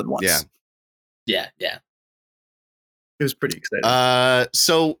do it more than once. Yeah. It was pretty exciting.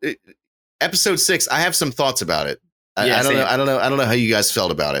 So episode 6, I have some thoughts about it. I don't know how you guys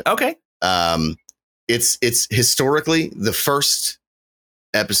felt about it. Okay. It's historically the first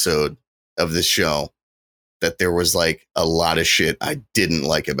episode of this show that there was like a lot of shit I didn't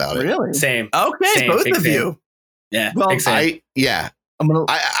like about it. Really? Same. Okay, Same, both of you. Yeah. Well, I'm gonna. Go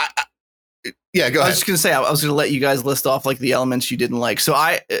ahead. I was just gonna say I was gonna let you guys list off like the elements you didn't like. So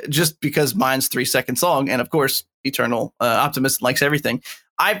I just because mine's 3 seconds long, and of course, Eternal Optimist likes everything.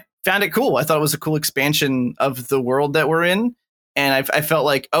 I found it cool. I thought it was a cool expansion of the world that we're in, and I felt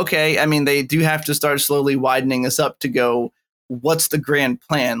like okay. I mean, they do have to start slowly widening this up to go. What's the grand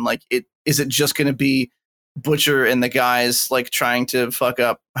plan? Like, is it just going to be Butcher and the guys like trying to fuck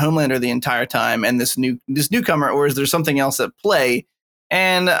up Homelander the entire time and this newcomer, or is there something else at play?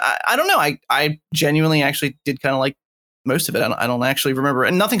 And I don't know. I genuinely actually did kind of like most of it. I don't actually remember,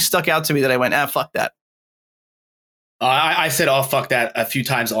 and nothing stuck out to me that I went, fuck that. I said, oh, fuck that a few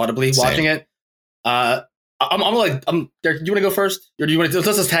times audibly watching it. I'm like, do you want to go first, or do you want to?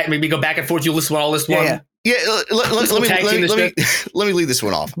 Let's just maybe go back and forth. You list one, I'll list one. Yeah. Let me lead this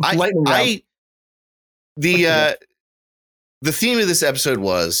one off. The theme of this episode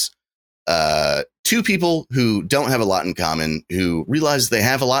was 2 people who don't have a lot in common who realize they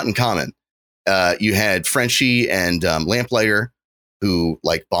have a lot in common. You had Frenchie and Lamplighter who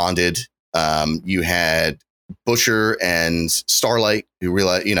like bonded. You had Butcher and Starlight who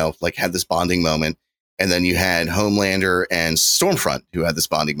realized, like had this bonding moment. And then you had Homelander and Stormfront who had this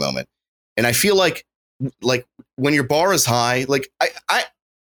bonding moment. And I feel like when your bar is high, like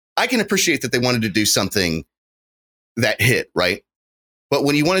I can appreciate that they wanted to do something that hit, right? But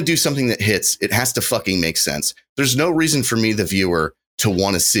when you want to do something that hits, it has to fucking make sense. There's no reason for me, the viewer, to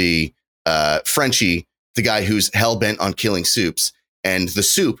want to see Frenchie, the guy who's hell-bent on killing Soups, and the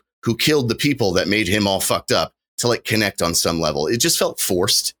Soup who killed the people that made him all fucked up, to like connect on some level. It just felt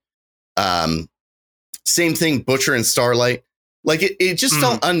forced. Same thing, Butcher and Starlight. Like it just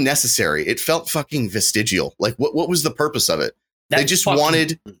felt unnecessary. It felt fucking vestigial. Like what was the purpose of it? They just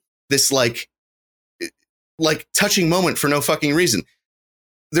wanted this like touching moment for no fucking reason.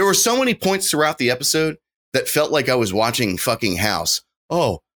 There were so many points throughout the episode that felt like I was watching fucking House.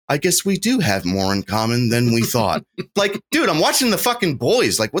 Oh, I guess we do have more in common than we thought. Like, dude, I'm watching the fucking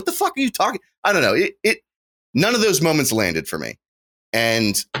Boys. Like, what the fuck are you talking? I don't know. None of those moments landed for me.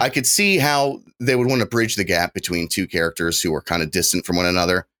 And I could see how they would want to bridge the gap between 2 characters who were kind of distant from one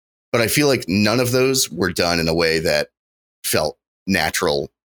another. But I feel like none of those were done in a way that felt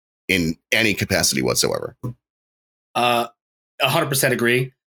natural in any capacity whatsoever. 100%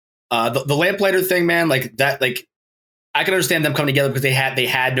 agree. The lamplighter thing, man, like that, like I can understand them coming together because they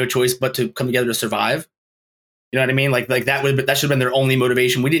had no choice but to come together to survive. You know what I mean? Like that should have been their only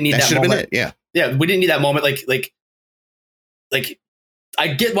motivation. We didn't need that should have moment. been it. Yeah, we didn't need that moment. Like I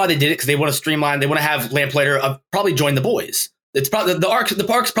get why they did it because they want to streamline. They want to have lamplighter probably join the boys. It's probably the arc's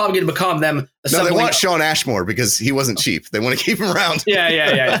probably going to become them. No, they want Sean Ashmore because he wasn't cheap. They want to keep him around.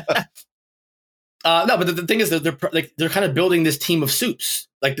 Yeah. No, but the thing is that they're kind of building this team of supes,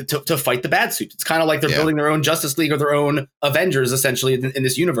 like to fight the bad supes. It's kind of like they're building their own Justice League or their own Avengers, essentially, in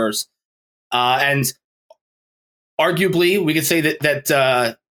this universe. And arguably, we could say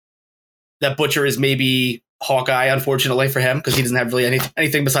that Butcher is maybe Hawkeye, unfortunately for him, because he doesn't have really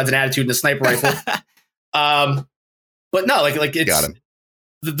anything besides an attitude and a sniper rifle. But no, like it's got him.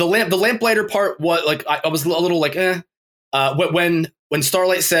 The lamplighter part. What like I was a little like when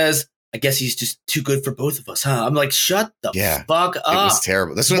Starlight says, I guess he's just too good for both of us, huh? I'm like, shut the fuck up. It was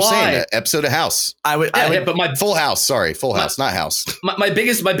terrible. That's what I'm saying. Episode of House. But my Full House. Sorry, Full House, not House. My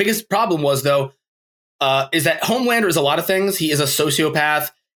biggest problem was though, is that Homelander is a lot of things. He is a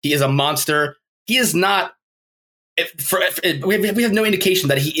sociopath. He is a monster. He is not. We have no indication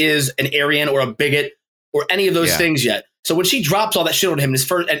that he is an Aryan or a bigot or any of those things yet. So when she drops all that shit on him, his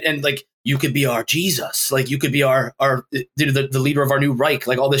first and like, you could be our Jesus, like you could be our the leader of our new Reich,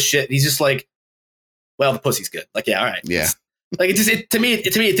 like all this shit. He's just like, well, the pussy's good. Like, yeah, all right, yeah. Like to me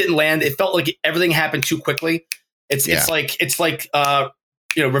it didn't land. It felt like everything happened too quickly. It's like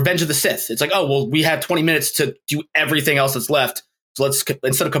Revenge of the Sith. It's like, oh well, we have 20 minutes to do everything else that's left. So let's,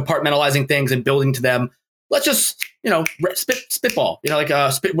 instead of compartmentalizing things and building to them, let's just spitball.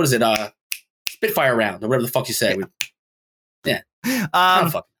 What is it? Spitfire round or whatever the fuck you say.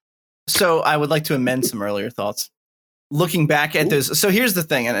 So I would like to amend some earlier thoughts. Looking back at those, so here's the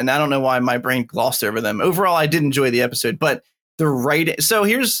thing, and I don't know why my brain glossed over them. Overall, I did enjoy the episode, but the writing. So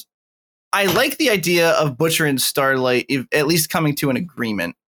I like the idea of Butcher and Starlight at least coming to an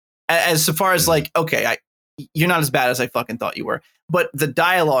agreement. As far as like, okay, you're not as bad as I fucking thought you were. But the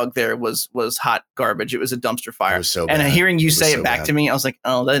dialogue there was hot garbage. It was a dumpster fire. It was so bad. And hearing you say it back to me, I was like,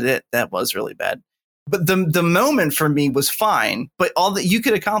 oh, that was really bad. But the moment for me was fine. But all that you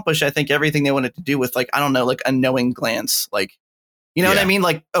could accomplish, I think, everything they wanted to do with, like, I don't know, like a knowing glance. Like, you know what I mean?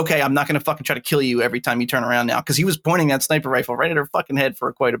 Like, okay, I'm not going to fucking try to kill you every time you turn around now. Because he was pointing that sniper rifle right at her fucking head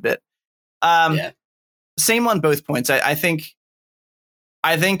for quite a bit. Same on both points. I think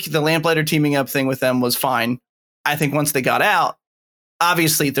the lamplighter teaming up thing with them was fine. I think once they got out,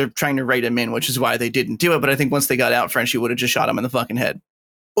 obviously they're trying to write him in, which is why they didn't do it. But I think once they got out, Frenchie would have just shot him in the fucking head.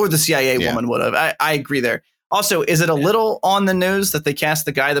 Or the CIA woman would have. I agree there. Also, is it a little on the nose that they cast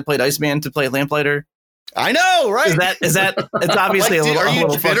the guy that played Iceman to play Lamplighter? I know, right? Is that? It's obviously like, Are you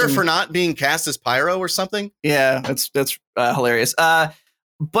bitter fucking, for not being cast as Pyro or something? Yeah, that's hilarious.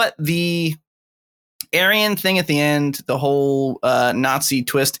 But the Aryan thing at the end, the whole Nazi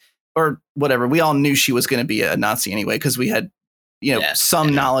twist or whatever, we all knew she was going to be a Nazi anyway because we had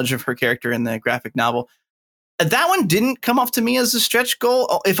some knowledge of her character in the graphic novel. That one didn't come off to me as a stretch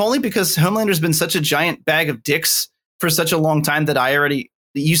goal, if only because Homelander's been such a giant bag of dicks for such a long time that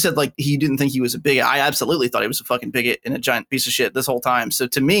you said like he didn't think he was a bigot. I absolutely thought he was a fucking bigot and a giant piece of shit this whole time. So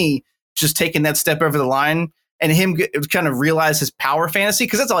to me, just taking that step over the line and him kind of realize his power fantasy,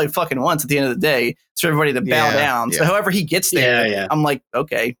 because that's all he fucking wants at the end of the day, is for everybody to bow down. So however he gets there, I'm like,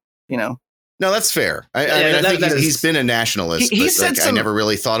 okay, No, that's fair. I think he's been a nationalist. I never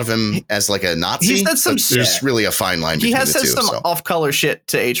really thought of him as like a Nazi. He said some. There's really a fine line. He has said some so. off-color shit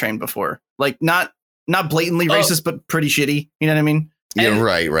to A-Train before, like not blatantly racist, but pretty shitty. You know what I mean?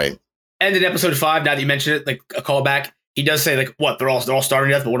 Right. And in episode 5, now that you mention it, like a callback, he does say like, "What? They're all starving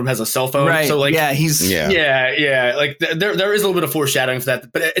to death, but one of them has a cell phone." Right. So like, yeah. Like there is a little bit of foreshadowing for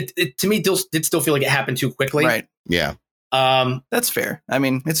that, but it to me did still feel like it happened too quickly. Right. Yeah. That's fair. I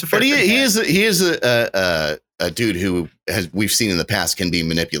mean, it's a fair. But he is a dude who we've seen in the past can be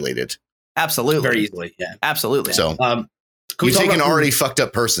manipulated absolutely very easily. Yeah, absolutely. So you take an already fucked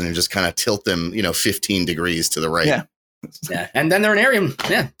up person and just kind of tilt them, 15 degrees to the right. Yeah, and then they're an Aryan.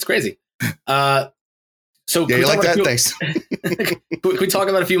 Yeah, it's crazy. So yeah, you like that? Thanks. Can we talk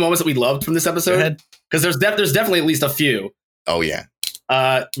about a few moments that we loved from this episode? Because there's definitely at least a few. Oh yeah.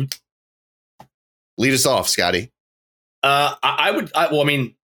 Lead us off, Scotty. I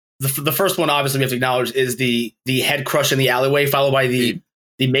mean, the first one obviously we have to acknowledge is the head crush in the alleyway, followed by the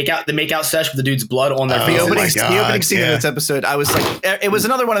makeout sesh with the dude's blood on their face. The opening scene of this episode, I was like, it was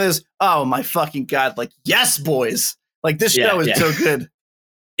another one of those. Oh my fucking god! Like, yes, boys. Like this show is so good.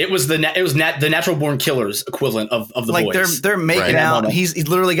 It was the natural born killers equivalent of the like boys. they're making Right. out. He's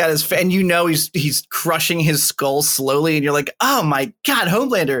literally got his and he's crushing his skull slowly, and you're like, oh my god,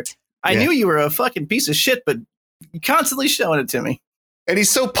 Homelander! I knew you were a fucking piece of shit, but you're constantly showing it to me. And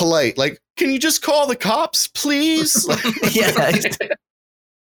he's so polite. Like, can you just call the cops, please? Yeah,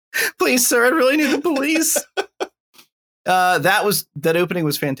 please, sir, I really need the police. That opening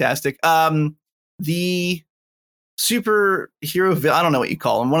was fantastic. The superhero, I don't know what you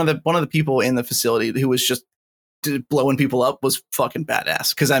call him. One of the people in the facility who was just blowing people up was fucking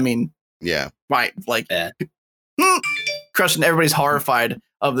badass. Because I mean, Yeah. right, like crushing. Everybody's horrified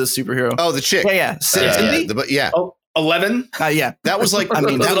of this superhero. Oh, the chick. Yeah. Cindy? Yeah. Oh, 11? Yeah. That was like, I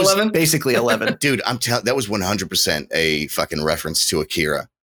mean, Was that it was 11? basically 11. dude, I'm telling, that was 100% a fucking reference to Akira.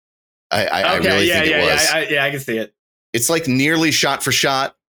 I really think it was. Yeah, I can see it. It's like nearly shot for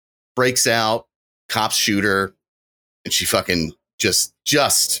shot, breaks out, cops shoot her, and she fucking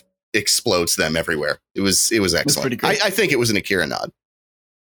just explodes them everywhere. It was excellent. pretty great. I think it was an Akira nod.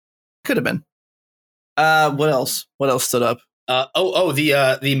 Could have been. What else? What else stood up?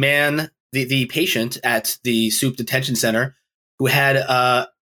 The man, the patient at the soup detention center who had an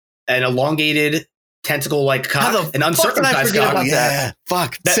elongated tentacle-like cock, an uncircumcised cock. about that?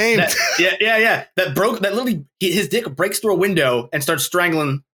 Fuck. Same. Yeah. That literally his dick breaks through a window and starts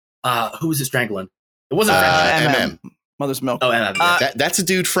strangling. Who was it strangling? It wasn't MM. Mother's Milk. Oh, MM. That's a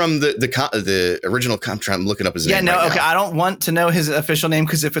dude from the original. I'm looking up his name. Yeah, no, right okay. now. I don't want to know his official name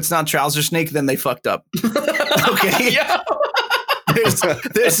because if it's not Trouser Snake, then they fucked up. Okay. Yeah.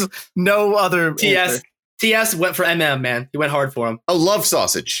 There's no other. TS went for MM, man. He went hard for him. Oh, Love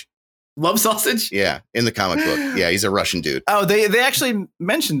Sausage. Love Sausage? Yeah, in the comic book. Yeah, he's a Russian dude. Oh, they actually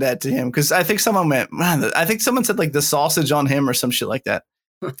mentioned that to him because I think someone went, man, I think someone said like the sausage on him or some shit like that.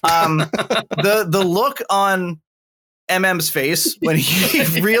 The look on MM's face when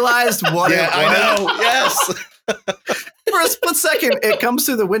he realized what it was. I know. Yes. For a split second, it comes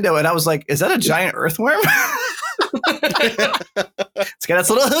through the window, and I was like, "Is that a giant earthworm?" It's got its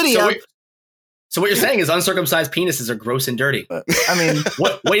little hoodie up. So what you're saying is uncircumcised penises are gross and dirty. I mean,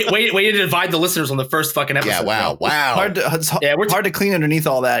 wait to divide the listeners on the first fucking episode. Yeah. Wow. It's hard to clean underneath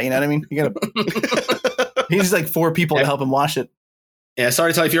all that. You know what I mean? You gotta. He needs like 4 people to help him wash it. Yeah,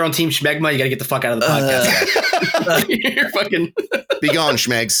 sorry to tell you, if you're on Team Shmegma, you got to get the fuck out of the podcast. You're fucking Be gone,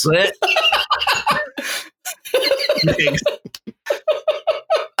 Shmegs.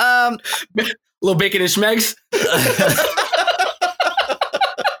 little bacon and Shmegs.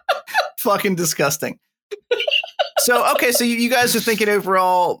 Fucking disgusting. So, okay, so you guys are thinking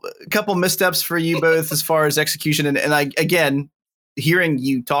overall a couple missteps for you both as far as execution. And I, again, hearing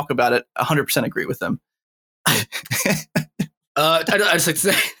you talk about it, 100% agree with them. I just like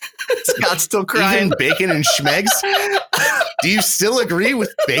to say, Scott's still crying. Even Bacon and Shmegs? Do you still agree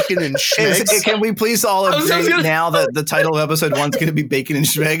with Bacon and Shmegs? Can we please all agree now that the title of episode 1 is going to be Bacon and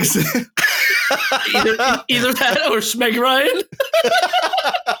Shmegs? either that or Shmeg Ryan.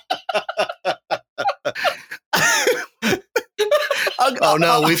 Oh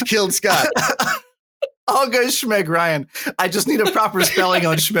no, we've killed Scott. I'll go Shmeg Ryan. I just need a proper spelling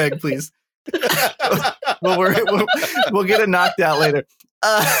on Shmeg, please. We'll get it knocked out later.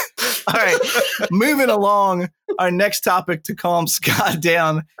 All right, moving along. Our next topic to calm Scott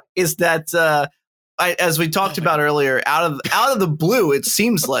down is that, as we talked about earlier, out of the blue, it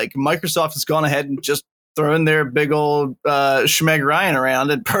seems like Microsoft has gone ahead and just thrown their big old Shmeg Ryan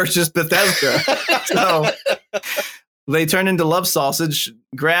around and purchased Bethesda. So they turned into Love Sausage,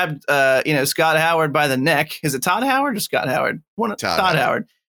 grabbed Scott Howard by the neck. Is it Todd Howard or Scott Howard? Todd Howard.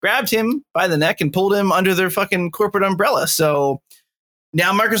 Grabbed him by the neck and pulled him under their fucking corporate umbrella. So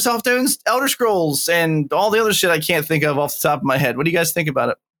now Microsoft owns Elder Scrolls and all the other shit I can't think of off the top of my head. What do you guys think about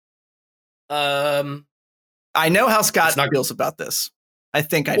it? I know how Scott feels about this. I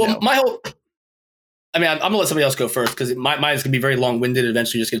think I know. I'm gonna let somebody else go first because mine's gonna be very long-winded.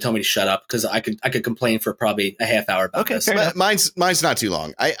 Eventually, you're just gonna tell me to shut up because I could complain for probably a half hour. About this. Mine's not too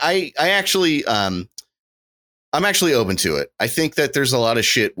long. I actually I'm actually open to it. I think that there's a lot of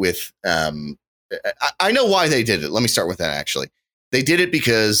shit with I know why they did it. Let me start with that. Actually, they did it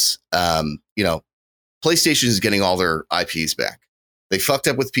because PlayStation is getting all their IPs back. They fucked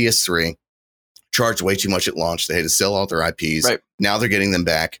up with PS3, charged way too much at launch. They had to sell all their IPs. Right. Now they're getting them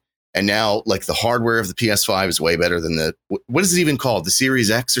back. And now, like, the hardware of the PS5 is way better than what is it even called? The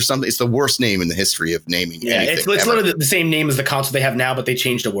Series X or something? It's the worst name in the history of naming. Yeah, it's literally the same name as the console they have now, but they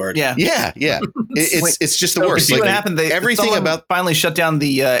changed a word. Yeah. It's just the worst. See what happened? Everything about finally shut down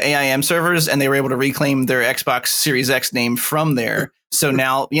the AIM servers, and they were able to reclaim their Xbox Series X name from there. So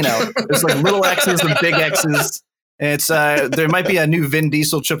now, there's like little X's and big X's, It's there might be a new Vin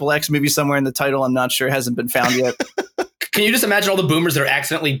Diesel XXX movie somewhere in the title. I'm not sure. It hasn't been found yet. Can you just imagine all the boomers that are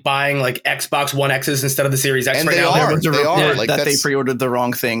accidentally buying like Xbox One X's instead of the Series X And right they now? are. Like, that they pre-ordered the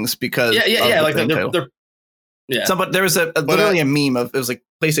wrong things because like they're yeah. But there was literally a meme of it was like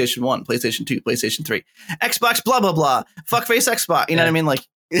PlayStation 1, PlayStation 2, PlayStation 3, Xbox, blah blah blah, fuckface Xbox. You know what I mean? Like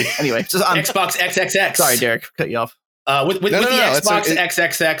anyway, just, Xbox XXX. Sorry, Derek, cut you off. With the Xbox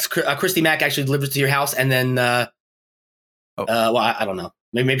XXX, Christy Mack actually delivers to your house, and then well, I don't know.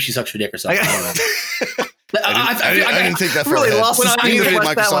 Maybe she sucks your dick or something. I don't know. I didn't think that really lost No.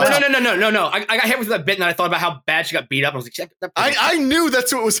 I got hit with that bit, and I thought about how bad she got beat up. I was like, I knew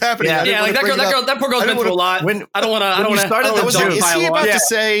that's what was happening. Yeah, like that poor girl's been through a lot. I don't want to. Is he about to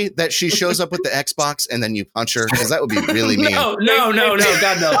say that she shows up with the Xbox and then you punch her? Because that would be really mean. No,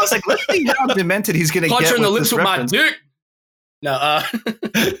 God no. I was like, let's see how demented he's going to get. Punch her in the with lips with my dick. No.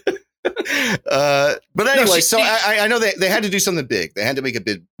 But anyway, I know they had to do something big. They had to make a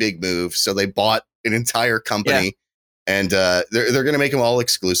big move, so they bought an entire company, and they're going to make them all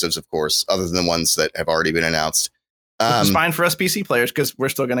exclusives, of course, other than the ones that have already been announced. Which is fine for us PC players because we're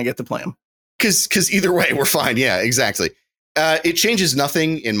still going to get to play them. Because either way, we're fine. Yeah, exactly. It changes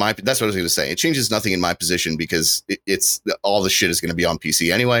nothing in my. That's what I was going to say. It changes nothing in my position because it's all the shit is going to be on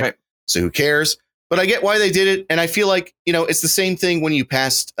PC anyway. Right. So who cares? But I get why they did it, and I feel like it's the same thing when you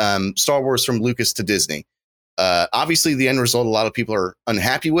passed Star Wars from Lucas to Disney. Obviously, the end result a lot of people are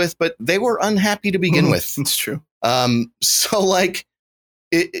unhappy with, but they were unhappy to begin with. It's true. So like,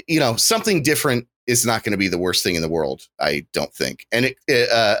 something different is not going to be the worst thing in the world, I don't think. And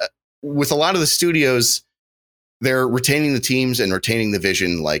with a lot of the studios, they're retaining the teams and retaining the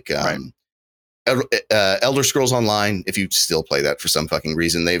vision. Like Elder Scrolls Online, if you still play that for some fucking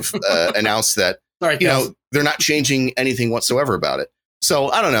reason, they've announced that they're not changing anything whatsoever about it. So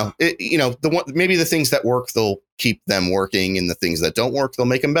I don't know. Maybe the things that work, they'll keep them working, and the things that don't work, they'll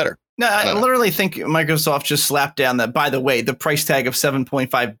make them better. No, I literally think Microsoft just slapped down that, by the way, the price tag of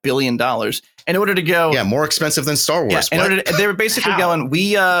 $7.5 billion in order to go. Yeah, more expensive than Star Wars. Yeah, they were basically going,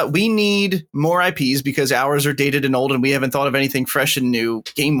 we need more IPs because ours are dated and old, and we haven't thought of anything fresh and new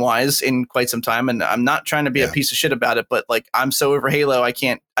game wise in quite some time. And I'm not trying to be a piece of shit about it, but like I'm so over Halo, I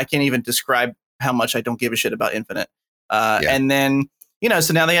can't even describe how much I don't give a shit about Infinite. And then,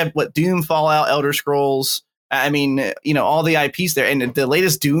 so now they have Doom, Fallout, Elder Scrolls. I mean, all the IPs there. And the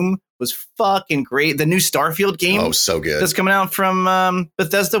latest Doom was fucking great. The new Starfield game. Oh, so good. That's coming out from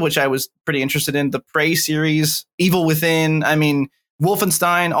Bethesda, which I was pretty interested in. The Prey series, Evil Within. I mean,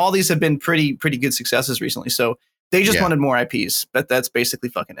 Wolfenstein. All these have been pretty good successes recently. So they just wanted more IPs. But that's basically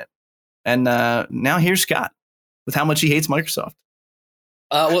fucking it. And now here's Scott with how much he hates Microsoft.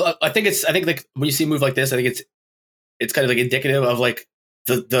 Well, I think like when you see a move like this, I think it's kind of like indicative of like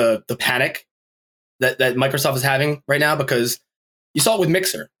the panic that Microsoft is having right now, because you saw it with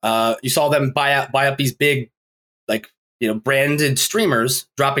Mixer. You saw them buy up these big, branded streamers,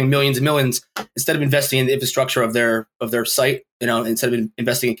 dropping millions and millions instead of investing in the infrastructure of their site. Instead of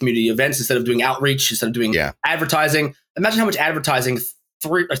investing in community events, instead of doing outreach, instead of doing advertising. Imagine how much advertising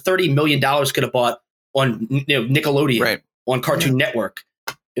 $30 million could have bought on Nickelodeon, on Cartoon Network.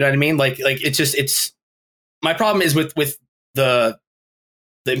 You know what I mean? Like it's my problem is with the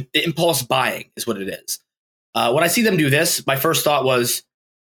impulse buying is what it is. When I see them do this, my first thought was,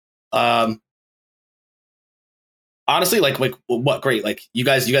 honestly, like what? Great! Like you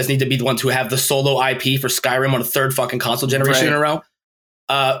guys need to be the ones who have the solo IP for Skyrim on a third fucking console generation in a row.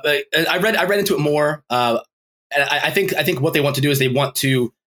 I read into it more, and I think what they want to do is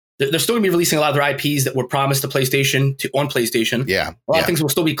they're still going to be releasing a lot of their IPs that were promised to PlayStation on PlayStation. Yeah, a lot of things will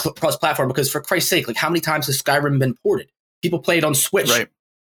still be cross-platform, because for Christ's sake, like how many times has Skyrim been ported? People play it on Switch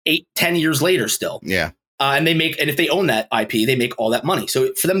 8-10 years later still. Yeah. And if they own that IP, they make all that money.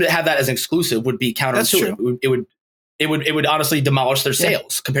 So for them to have that as an exclusive would be counterintuitive. It would honestly demolish their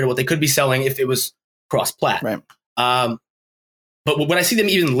sales compared to what they could be selling if it was cross-plat. Right. But when I see them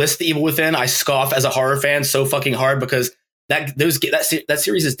even list the Evil Within, I scoff as a horror fan so fucking hard, because that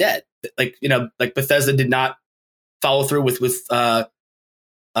series is dead. Like Bethesda did not follow through with the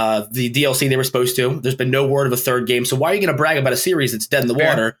DLC they were supposed to. There's been no word of a third game. So why are you going to brag about a series that's dead in the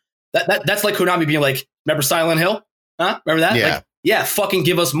water? That's like Konami being like, remember Silent Hill? Huh? Remember that? Yeah. Fucking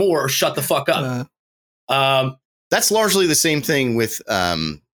give us more or shut the fuck up. That's largely the same thing with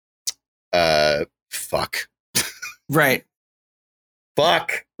fuck. Right.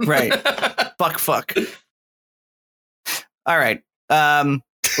 Fuck. Right. fuck. All right. Well,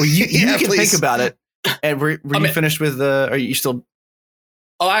 you can think about it. And were you finished with are you still?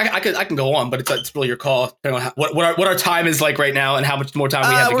 Oh, I can go on, but it's really your call. Depending on what our time is like right now and how much more time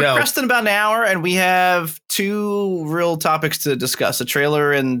we have to we're go. We're cresting about an hour, and we have 2 real topics to discuss: a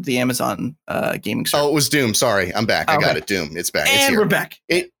trailer and the Amazon gaming service. Oh, it was Doom. Sorry, I'm back. I got it. Doom. It's back. And it's here. We're back.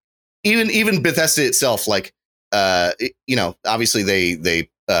 Even Bethesda itself, like, obviously they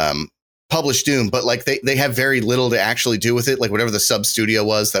published Doom, but like they have very little to actually do with it. Like whatever the sub studio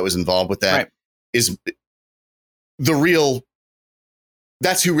was that was involved with that is the real.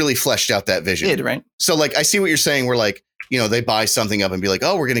 That's who really fleshed out that vision. Right. So like, I see what you're saying. We're like, they buy something up and be like,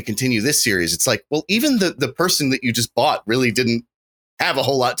 oh, we're going to continue this series. It's like, well, even the person that you just bought really didn't have a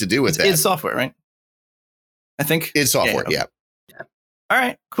whole lot to do with that. Id Software, right? I think id Software. Yeah. All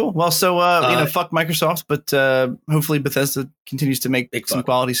right, cool. Well, so fuck Microsoft, but hopefully Bethesda continues to make some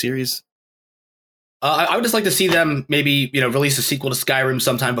quality series. I would just like to see them maybe release a sequel to Skyrim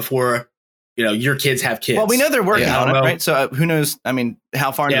sometime before your kids have kids. Well, we know they're working on it, right? So who knows? I mean,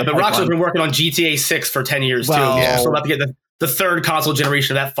 how far? Yeah, but Rockstar's been working on GTA 6 for 10 years too. Yeah, so we're about to get the third console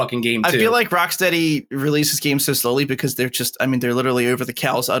generation of that fucking game too. I feel like Rocksteady releases games so slowly because they're literally over the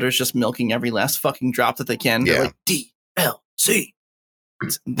cow's udders, just milking every last fucking drop that they can. Yeah. They're like DLC.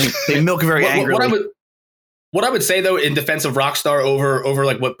 They milk very angrily. What I would say though, in defense of Rockstar over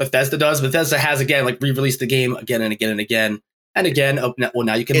like what Bethesda does, Bethesda has again like re-released the game again and again and again and again. Well,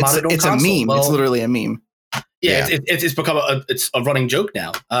 now you can mod it on console. It's a meme. Well, it's literally a meme. Yeah, it's become a running joke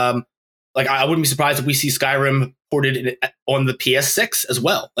now. Like I wouldn't be surprised if we see Skyrim ported on the PS6 as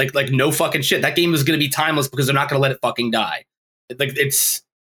well. Like no fucking shit. That game is going to be timeless because they're not going to let it fucking die. Like it's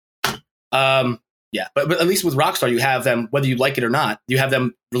yeah, but at least with Rockstar, you have them, whether you like it or not, you have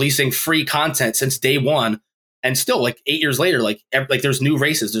them releasing free content since day one, and still like 8 years later, like there's new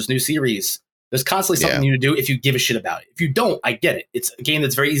races, there's new series, there's constantly something new to do if you give a shit about it. If you don't, I get it. It's a game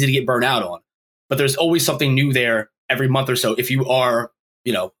that's very easy to get burned out on, but there's always something new there every month or so. If you are,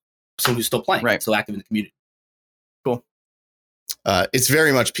 someone who's still playing, still active in the community. Cool. It's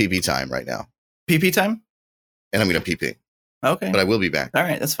very much PP time right now. PP time? And I'm going to PP. Okay. But I will be back. All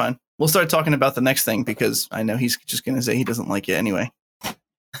right, that's fine. We'll start talking about the next thing because I know he's just going to say he doesn't like it anyway.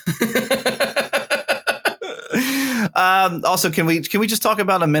 Also, can we just talk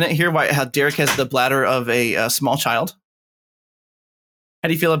about a minute here how Derek has the bladder of a small child? How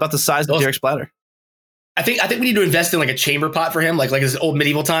do you feel about the size of Derek's bladder? I think we need to invest in like a chamber pot for him, like his old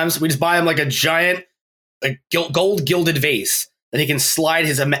medieval times. We just buy him like a giant, like gold gilded vase that he can slide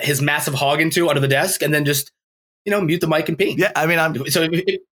his massive hog into under the desk, and then just mute the mic and pee. Yeah, I mean,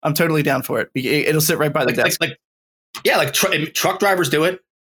 I'm totally down for it. It'll sit right by the desk. Truck drivers do it.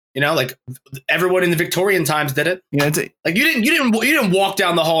 Like everyone in the Victorian times did it. Yeah, like you didn't walk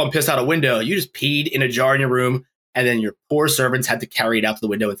down the hall and piss out a window. You just peed in a jar in your room, and then your poor servants had to carry it out to the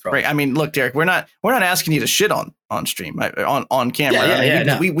window and throw it. Right. I mean, look, Derek, we're not asking you to shit on stream, on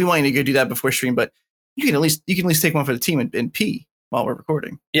camera. We want you to go do that before stream, but you can at least take one for the team and pee while we're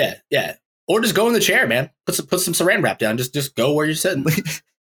recording. Yeah, yeah. Or just go in the chair, man. Put some saran wrap down. Just go where you're sitting.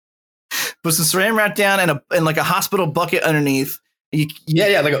 Put some saran wrap down and like a hospital bucket underneath. Like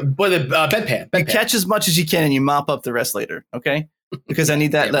a bedpan. You catch as much as you can and you mop up the rest later, okay? Because I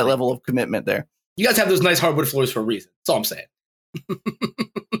need that level of commitment there. You guys have those nice hardwood floors for a reason. That's all I'm saying.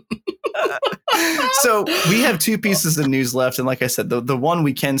 So we have 2 pieces of news left, and like I said, the one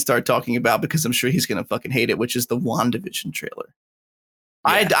we can start talking about because I'm sure he's going to fucking hate it, which is the WandaVision trailer.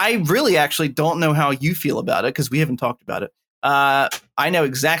 Yeah. I really actually don't know how you feel about it because we haven't talked about it. I know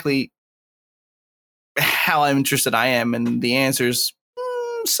exactly how interested I am, and the answer's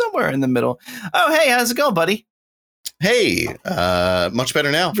somewhere in the middle. Oh, hey, how's it going, buddy? Hey, much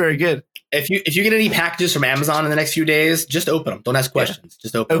better now. Very good. If you get any packages from Amazon in the next few days, just open them. Don't ask questions.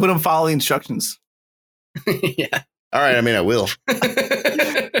 Just open them. Follow the instructions. Yeah. All right. I mean, I will.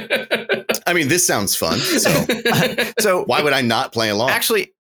 I mean, this sounds fun. So why would I not play along?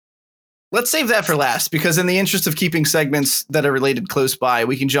 Actually, let's save that for last, because in the interest of keeping segments that are related close by,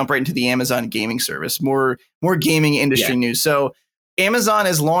 we can jump right into the Amazon gaming service. More gaming industry news. So Amazon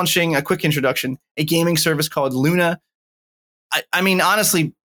is launching, a quick introduction, a gaming service called Luna. I mean,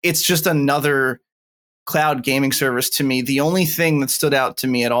 honestly, it's just another cloud gaming service to me. The only thing that stood out to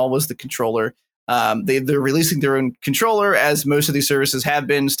me at all was the controller. They're releasing their own controller, as most of these services have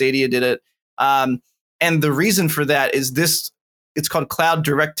been. Stadia did it. And the reason for that is it's called Cloud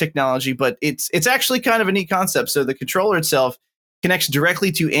Direct technology, but it's actually kind of a neat concept. So the controller itself connects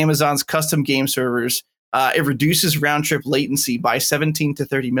directly to Amazon's custom game servers. It reduces round trip latency by 17 to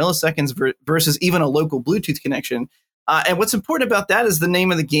 30 milliseconds versus even a local Bluetooth connection. And what's important about that is the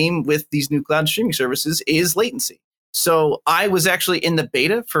name of the game with these new cloud streaming services is latency. So I was actually in the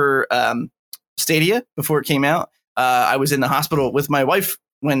beta for Stadia before it came out. I was in the hospital with my wife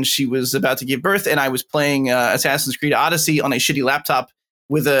when she was about to give birth, and I was playing Assassin's Creed Odyssey on a shitty laptop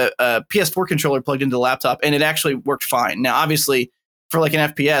with a PS4 controller plugged into the laptop, and it actually worked fine. Now, obviously, for like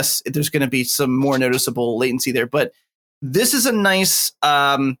an FPS, there's going to be some more noticeable latency there, but this is a nice.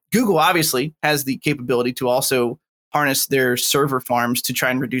 Google obviously has the capability to also harness their server farms to try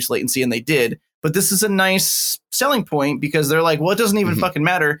and reduce latency, and they did. But this is a nice selling point because they're like, well, it doesn't even fucking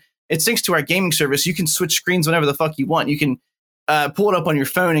matter. It syncs to our gaming service. You can switch screens whenever the fuck you want. You can pull it up on your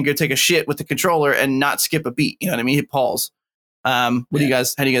phone and go take a shit with the controller and not skip a beat. You know what I mean? Hit pause. How do you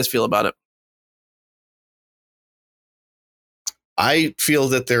guys feel about it? I feel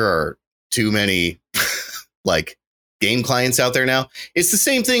that there are too many like game clients out there now. It's the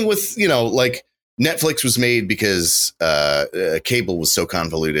same thing with, like Netflix was made because cable was so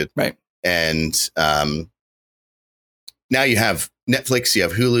convoluted. Right. And now you have Netflix, you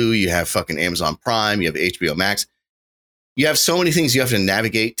have Hulu, you have fucking Amazon Prime, you have HBO Max. You have so many things you have to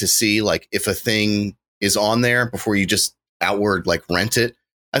navigate to see like if a thing is on there before you just outward like rent it.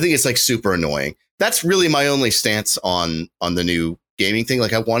 I think it's like super annoying. That's really my only stance on the new gaming thing.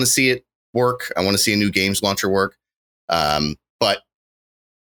 Like I want to see it work. I want to see a new games launcher work. But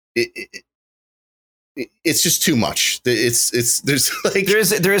it's just too much. There's like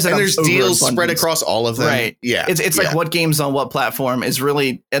there's deals spread across all of them. Right. Yeah. It's like what games on what platform is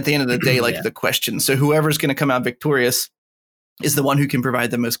really at the end of the day like the question. So whoever's going to come out victorious is the one who can provide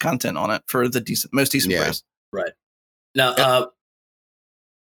the most content on it for the most decent price. Right. Now,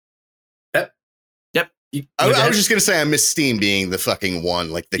 I was just gonna say I miss Steam being the fucking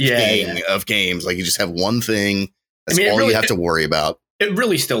one, like the king of games. Like you just have one thing. That's all really, you have to worry about. It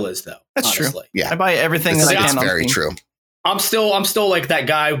really still is, though. That's honestly. True. Yeah, I buy everything that I can. That's very true. I'm still like that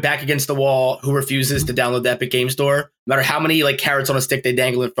guy back against the wall who refuses to download the Epic Game Store. No matter how many like carrots on a stick they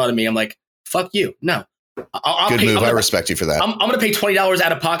dangle in front of me, I'm like, fuck you. No. Good move. I respect you for that. I'm going to pay $20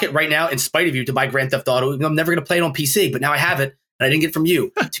 out of pocket right now in spite of you to buy Grand Theft Auto. I'm never going to play it on PC, but now I have it and I didn't get it from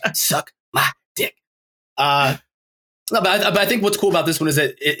you. Suck my dick. No, but I think what's cool about this one is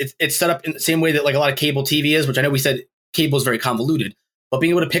that it's set up in the same way that like a lot of cable TV is, which I know we said cable is very convoluted, but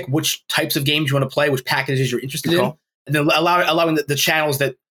being able to pick which types of games you want to play, which packages you're interested in, and then allowing the channels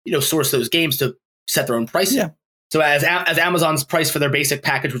that source those games to set their own pricing. Yeah. So as Amazon's price for their basic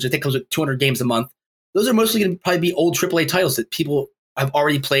package, which I think comes with 200 games a month, those are mostly going to probably be old AAA titles that people have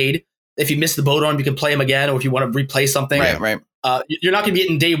already played. If you missed the boat on, you can play them again, or if you want to replay something, right. You're not going to be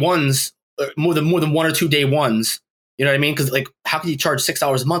getting day ones, more than 1 or 2 day ones. You know what I mean? Because like, how can you charge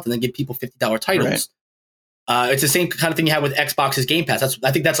 $6 a month and then give people $50 titles? Right. It's the same kind of thing you have with Xbox's Game Pass.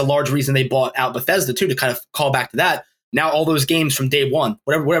 I think that's a large reason they bought out Bethesda too, to kind of call back to that. Now all those games from day one,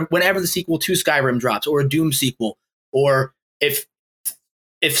 whenever the sequel to Skyrim drops, or a Doom sequel, or if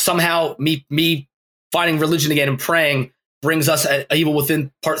somehow me finding religion again and praying brings us a Evil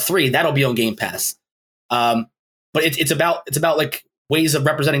Within Part 3, that'll be on Game Pass. But it's about like ways of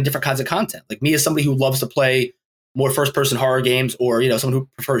representing different kinds of content. Like me as somebody who loves to play more first-person horror games, or someone who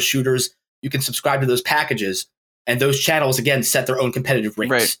prefers shooters, you can subscribe to those packages, and those channels again set their own competitive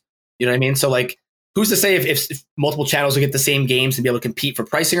rates. Right. You know what I mean? So like, who's to say if multiple channels will get the same games and be able to compete for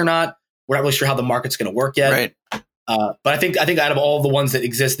pricing or not? We're not really sure how the market's going to work yet. Right. But I think out of all the ones that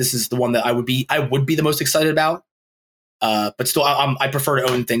exist, this is the one that I would be the most excited about. But still, I prefer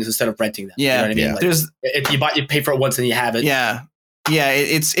to own things instead of renting them. Yeah. You know what I mean? Like, you pay for it once and you have it. Yeah. Yeah.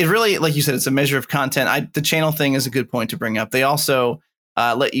 It really, like you said, it's a measure of content. The channel thing is a good point to bring up. They also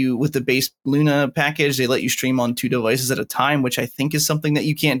let you, with the base Luna package, they let you stream on 2 devices at a time, which I think is something that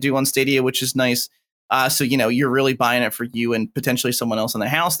you can't do on Stadia, which is nice. So, you're really buying it for you and potentially someone else in the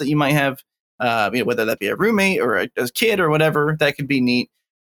house that you might have, whether that be a roommate or a kid or whatever. That could be neat.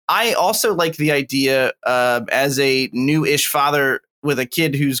 I also like the idea as a new-ish father with a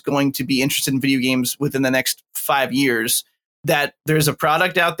kid who's going to be interested in video games within the next 5 years, that there's a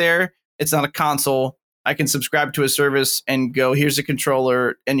product out there. It's not a console. I can subscribe to a service and go, here's a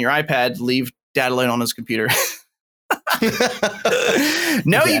controller and your iPad, leave dad alone on his computer.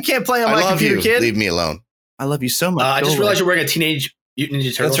 No, you can't play on my computer, kid. Leave me alone. I love you so much. I just realized you're wearing a Teenage Mutant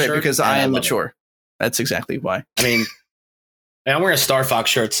Ninja Turtle shirt. That's right, because I am mature. It. That's exactly why. I mean, I'm wearing a Star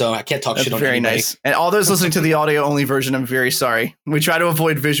Fox shirt, so I can't talk shit on very anybody. Nice. And all those listening to the audio-only version, I'm very sorry. We try to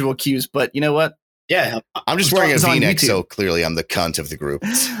avoid visual cues, but you know what? Yeah. I'm just wearing a V-neck, so clearly I'm the cunt of the group.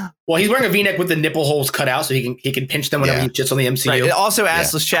 Well, he's wearing a V-neck with the nipple holes cut out, so he can pinch them whenever he shits on the MCU. Right. It also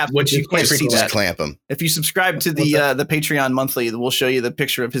assless chaps, which you can't see that. Clamp him. If you subscribe to the Patreon monthly, we'll show you the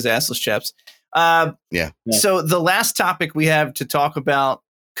picture of his assless chaps. So the last topic we have to talk about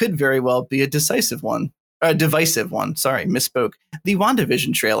could very well be a divisive one. Sorry, misspoke. The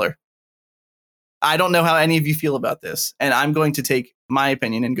WandaVision trailer. I don't know how any of you feel about this, and I'm going to take my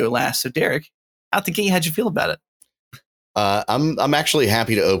opinion and go last. So Derek, out the gate, how'd you feel about it? I'm actually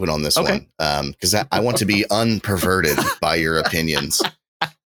happy to open on this one because I want to be unperverted by your opinions.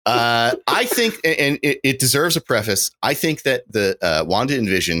 I think, and it deserves a preface. I think that the Wanda and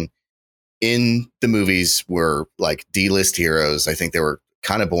Vision in the movies were like D-list heroes. I think they were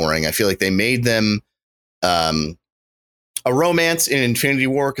kind of boring. I feel like they made them a romance in Infinity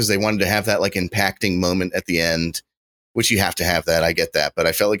War because they wanted to have that like impacting moment at the end, which you have to have that. I get that, but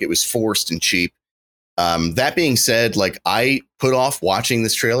I felt like it was forced and cheap. That being said, like I put off watching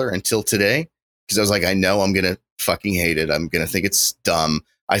this trailer until today because I was like, I know I'm going to fucking hate it. I'm going to think it's dumb.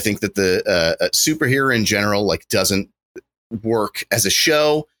 I think that the superhero in general, like doesn't work as a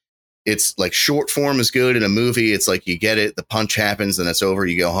show. It's like short form is good in a movie. It's like you get it. The punch happens and it's over.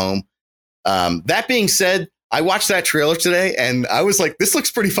 You go home. That being said, I watched that trailer today and I was like, this looks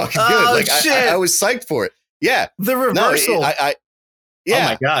pretty fucking good. Oh, like shit. I was psyched for it. Yeah. The reversal. No, yeah. Oh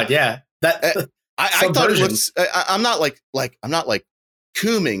my God. Yeah. That. I thought it looks. I'm not like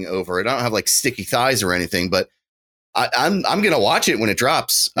cooming over it. I don't have like sticky thighs or anything, but I'm gonna watch it when it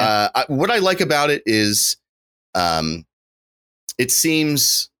drops. Yeah. What I like about it is, it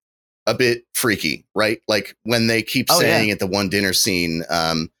seems a bit freaky, right? Like when they keep saying at the one dinner scene,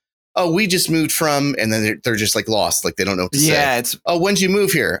 "Oh, we just moved from," and then they're just like lost, like they don't know what to say. Yeah, it's. Oh, when'd you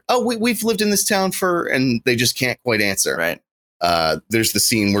move here? Oh, we've lived in this town and they just can't quite answer. Right. There's the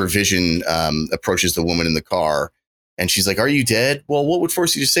scene where Vision approaches the woman in the car and she's like, "Are you dead?" Well, what would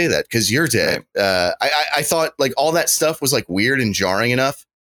force you to say that? Because you're dead. Right. I thought like all that stuff was like weird and jarring enough.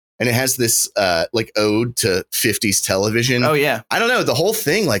 And it has this like ode to 50s television. Oh, yeah. I don't know. The whole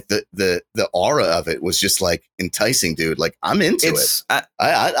thing, like the aura of it was just like enticing, dude. Like I'm into it.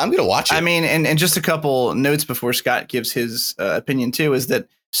 I'm going to watch it. I mean, and just a couple notes before Scott gives his opinion, too, is that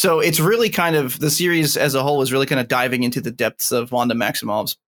so it's really kind of the series as a whole is really kind of diving into the depths of Wanda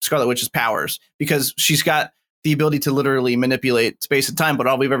Maximoff's Scarlet Witch's powers because she's got the ability to literally manipulate space and time. But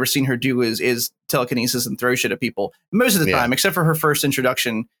all we've ever seen her do is telekinesis and throw shit at people most of the time, except for her first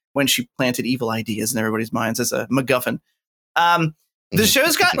introduction when she planted evil ideas in everybody's minds as a MacGuffin. The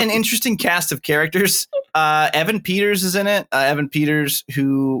show's got an interesting cast of characters. Evan Peters is in it. Evan Peters,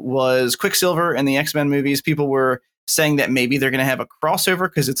 who was Quicksilver in the X-Men movies. People were saying that maybe they're going to have a crossover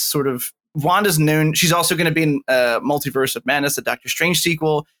because it's sort of Wanda's known. She's also going to be in Multiverse of Madness, the Doctor Strange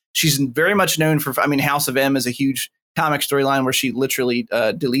sequel. She's very much known for, House of M is a huge comic storyline where she literally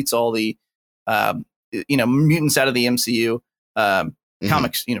deletes all the, mutants out of the MCU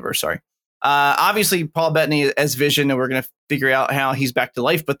comics universe. Sorry. Obviously, Paul Bettany as Vision, and we're going to figure out how he's back to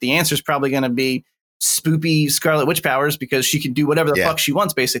life. But the answer is probably going to be spoopy Scarlet Witch powers because she can do whatever the fuck she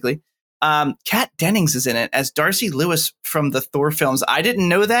wants, basically. Kat Dennings is in it as Darcy Lewis from the Thor films. I didn't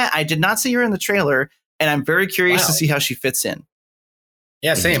know that. I did not see her in the trailer, and I'm very curious to see how she fits in.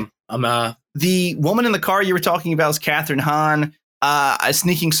 Yeah, same. The woman in the car you were talking about is Catherine Hahn. A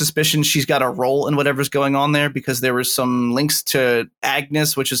sneaking suspicion she's got a role in whatever's going on there because there was some links to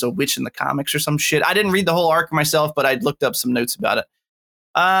Agnes, which is a witch in the comics or some shit. I didn't read the whole arc myself, but I looked up some notes about it.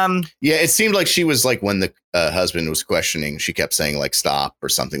 It seemed like she was like when the husband was questioning, she kept saying like stop or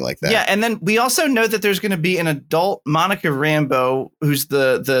something like that. Yeah, and then we also know that there's going to be an adult Monica Rambeau, who's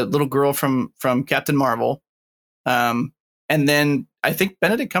the little girl from Captain Marvel. And then I think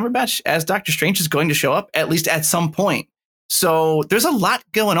Benedict Cumberbatch as Doctor Strange is going to show up at least at some point. So there's a lot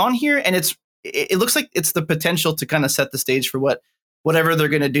going on here, and it looks like it's the potential to kind of set the stage for whatever they're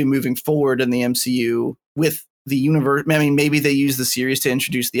going to do moving forward in the MCU with the universe. I mean, maybe they use the series to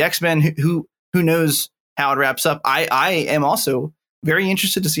introduce the X-Men. Who knows how it wraps up? I am also very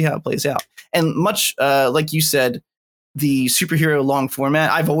interested to see how it plays out. And much like you said, the superhero long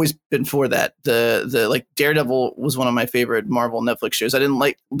format, I've always been for that. The like Daredevil was one of my favorite Marvel Netflix shows. I didn't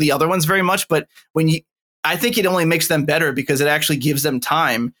like the other ones very much, but I think it only makes them better because it actually gives them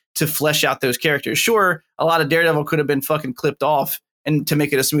time to flesh out those characters. Sure, a lot of Daredevil could have been fucking clipped off and to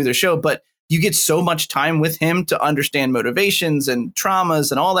make it a smoother show, but you get so much time with him to understand motivations and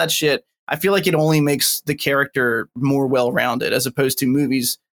traumas and all that shit. I feel like it only makes the character more well-rounded as opposed to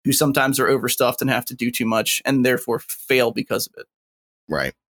movies who sometimes are overstuffed and have to do too much and therefore fail because of it.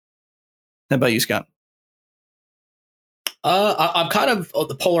 Right. How about you, Scott? I'm kind of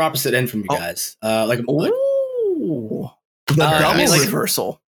the polar opposite end from you guys. The double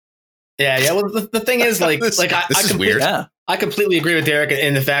reversal. Yeah. Well, the thing is, this is weird. Yeah. I completely agree with Derek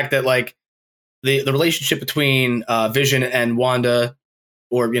in the fact that like the relationship between Vision and Wanda,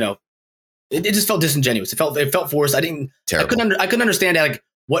 or it just felt disingenuous. It felt forced. Terrible. I couldn't understand like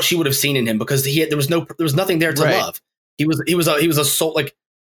what she would have seen in him because there was nothing there to love. He was a soul, like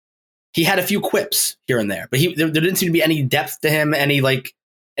he had a few quips here and there, but there didn't seem to be any depth to him, any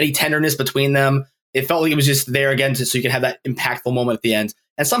tenderness between them. It felt like it was just there again, so you could have that impactful moment at the end.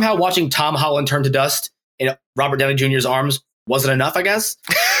 And somehow watching Tom Holland turn to dust in Robert Downey Jr.'s arms wasn't enough, I guess.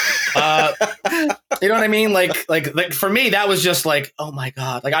 You know what I mean? Like for me, that was just like, oh my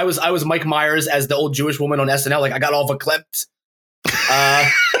God. Like I was Mike Myers as the old Jewish woman on SNL. Like I got all verklempt.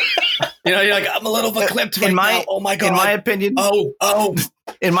 You know, you're like, I'm a little verklempt right now. Oh my God. In my opinion. Oh.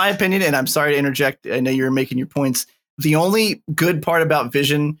 In my opinion, and I'm sorry to interject, I know you're making your points. The only good part about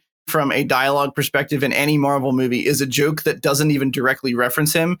Vision from a dialogue perspective in any Marvel movie is a joke that doesn't even directly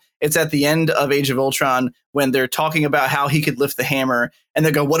reference him. It's at the end of Age of Ultron when they're talking about how he could lift the hammer, and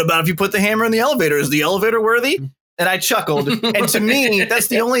they go, what about if you put the hammer in the elevator? Is the elevator worthy? And I chuckled. And to me, that's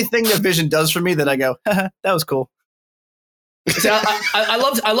the only thing that Vision does for me that I go, that was cool. See,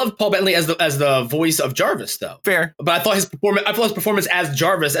 I loved Paul Bettany as the voice of Jarvis, though. Fair. But I thought his performance as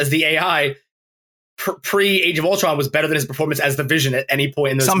Jarvis, as the AI, pre Age of Ultron, was better than his performance as the Vision at any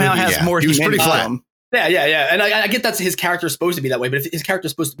point in those somehow movies. has more. He was pretty flat. Yeah. And I get that's his character is supposed to be that way, but if his character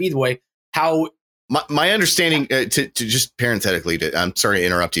is supposed to be the way, how? My understanding, to just parenthetically, I'm sorry to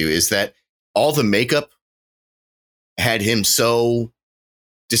interrupt you, is that all the makeup had him so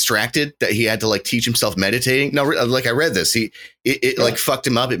distracted that he had to like teach himself meditating. No, like I read this, it like fucked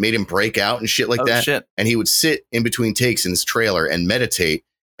him up. It made him break out and shit like that. Shit. And he would sit in between takes in his trailer and meditate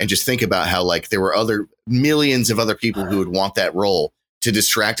and just think about how like there were millions of other people who would want that role to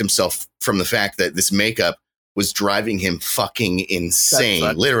distract himself from the fact that this makeup was driving him fucking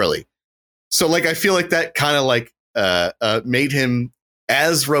insane, literally. So like, I feel like that kind of like made him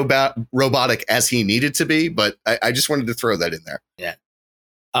as robotic as he needed to be. But I just wanted to throw that in there. Yeah.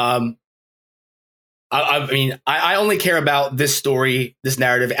 I mean, I only care about this story, this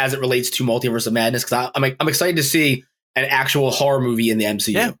narrative, as it relates to Multiverse of Madness, because I'm excited to see an actual horror movie in the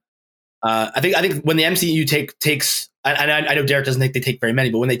MCU. Yeah. I think when the MCU takes, and I know Derek doesn't think they take very many,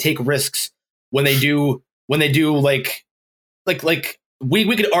 but when they take risks, when they do like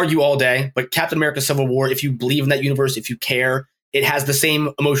we could argue all day, but Captain America: Civil War, if you believe in that universe, if you care, it has the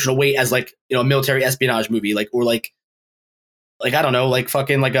same emotional weight as like, you know, a military espionage movie, like I don't know, like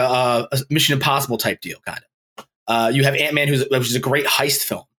fucking like a Mission Impossible type deal, kind of. You have Ant-Man, which is a great heist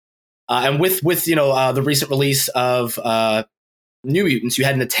film, and with you know the recent release of New Mutants, you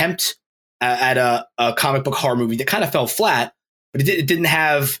had an attempt at a comic book horror movie that kind of fell flat, but it didn't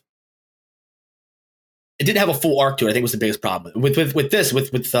have a full arc to it. I think was the biggest problem with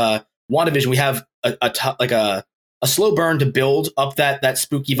WandaVision. We have a slow burn to build up that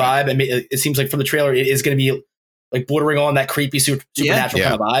spooky vibe, and it seems like from the trailer it is going to be like bordering on that creepy supernatural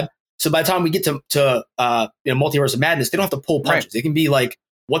kind of vibe. So by the time we get to Multiverse of Madness, they don't have to pull punches. Right. It can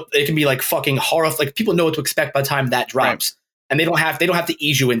be like fucking horror. Like people know what to expect by the time that drops, and they don't have to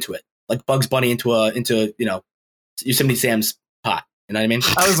ease you into it like Bugs Bunny into you know Yosemite Sam's pot. You know what I mean?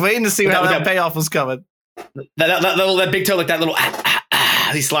 I was waiting to see how that payoff was coming. That big toe, like that little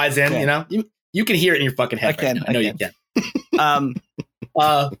he slides in. You know, you can hear it in your fucking head. I know you can.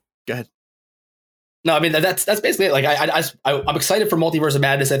 Go ahead. No, I mean that's basically it. Like I'm excited for Multiverse of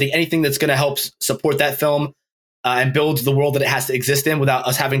Madness. I think anything that's going to help support that film and build the world that it has to exist in without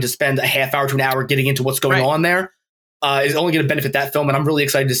us having to spend a half hour to an hour getting into what's going on there is only going to benefit that film. And I'm really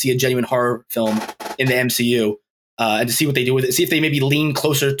excited to see a genuine horror film in the MCU and to see what they do with it. See if they maybe lean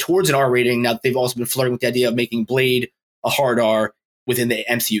closer towards an R rating now that they've also been flirting with the idea of making Blade a hard R within the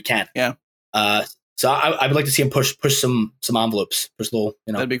MCU canon. Yeah. So I would like to see him push some envelopes, push a little.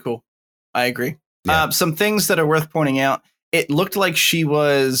 You know, that'd be cool. I agree. Yeah. Some things that are worth pointing out. It looked like she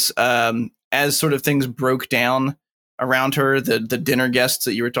was, as sort of things broke down around her, the dinner guests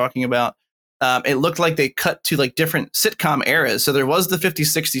that you were talking about. It looked like they cut to like different sitcom eras. So there was the 50s,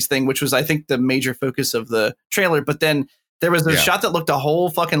 60s thing, which was, I think, the major focus of the trailer. But then there was a shot that looked a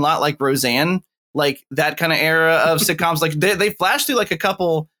whole fucking lot like Roseanne, like that kind of era of sitcoms. Like they flashed through like a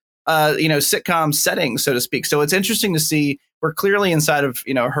couple, sitcom settings, so to speak. So it's interesting to see. We're clearly inside of,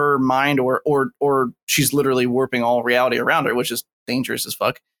 you know, her mind or she's literally warping all reality around her, which is dangerous as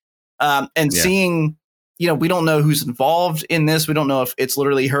fuck. Seeing, you know, we don't know who's involved in this. We don't know if it's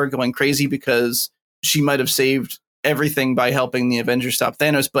literally her going crazy because she might have saved everything by helping the Avengers stop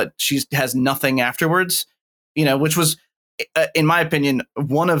Thanos, but she has nothing afterwards, you know, which was, in my opinion,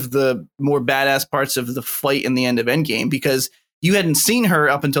 one of the more badass parts of the fight in the end of Endgame, because you hadn't seen her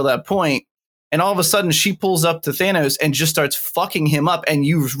up until that point. And all of a sudden she pulls up to Thanos and just starts fucking him up. And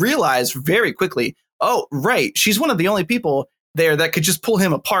you realize very quickly, oh, right, she's one of the only people there that could just pull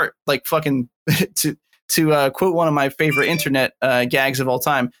him apart, like fucking to quote one of my favorite internet gags of all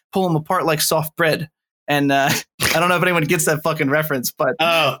time, pull him apart like soft bread. And I don't know if anyone gets that fucking reference, but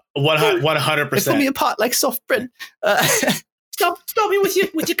 100%. Put me apart like soft bread. Stop me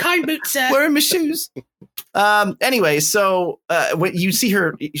with your kind boots, sir. Wearing my shoes. Anyway, so when you see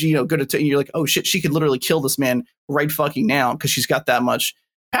her, go to, and you're like, oh shit, she could literally kill this man right fucking now because she's got that much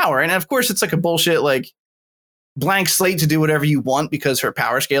power. And of course, it's like a bullshit like blank slate to do whatever you want because her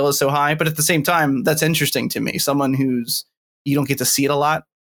power scale is so high. But at the same time, that's interesting to me. Someone who's you don't get to see it a lot,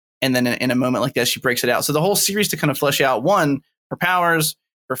 and then in a moment like that, she breaks it out. So the whole series to kind of flesh out one, her powers,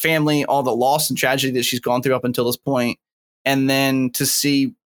 her family, all the loss and tragedy that she's gone through up until this point, and then to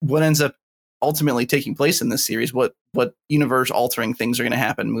see what ends up ultimately taking place in this series, what universe altering things are going to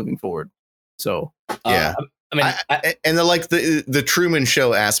happen moving forward. So yeah. And the Truman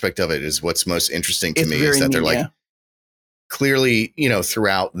Show aspect of it is what's most interesting to me is that they're like clearly,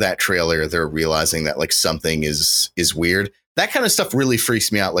 throughout that trailer, they're realizing that like something is weird. That kind of stuff really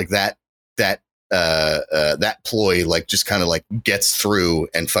freaks me out. Like that ploy, like just kind of like gets through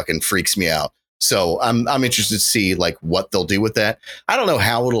and fucking freaks me out. So I'm interested to see like what they'll do with that. I don't know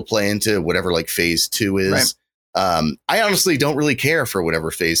how it'll play into whatever like phase 2 is. Right. I honestly don't really care for whatever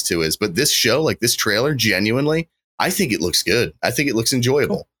phase 2 is, but this show, like this trailer, genuinely, I think it looks good. I think it looks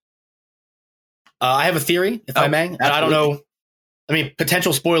enjoyable. I have a theory, if I may. And I don't know. I mean,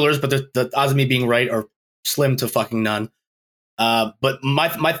 potential spoilers, but the odds of me being right are slim to fucking none. But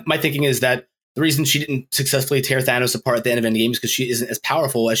my thinking is that the reason she didn't successfully tear Thanos apart at the end of Endgame is because she isn't as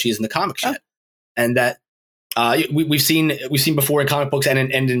powerful as she is in the comics yet. And that we've seen before in comic books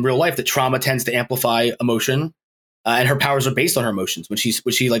and in real life that trauma tends to amplify emotion. And her powers are based on her emotions. When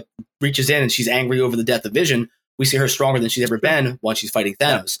she like reaches in and she's angry over the death of Vision, we see her stronger than she's ever been while she's fighting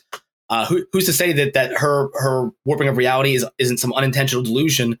Thanos. Who's to say that her warping of reality isn't some unintentional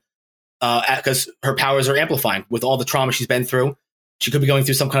delusion? Because her powers are amplifying with all the trauma she's been through. She could be going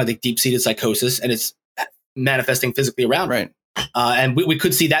through some kind of like deep-seated psychosis, and it's manifesting physically around her. Right. And we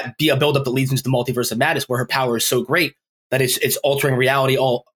could see that be a buildup that leads into the multiverse of madness, where her power is so great that it's altering reality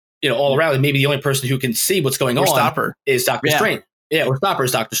all around. And maybe the only person who can see what's going on stop her is Doctor Strange. Yeah, or stop her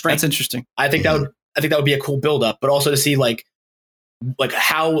is Doctor Strange. That's interesting. I think that would be a cool buildup, but also to see like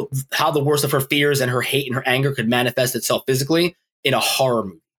how the worst of her fears and her hate and her anger could manifest itself physically in a horror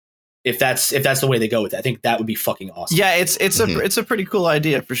movie. If that's the way they go with it, I think that would be fucking awesome. Yeah, it's a pretty cool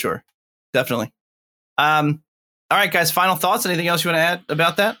idea for sure. Definitely. All right, guys. Final thoughts? Anything else you want to add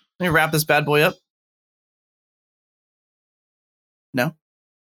about that? Let me wrap this bad boy up. No.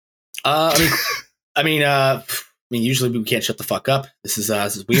 I mean, usually we can't shut the fuck up. This is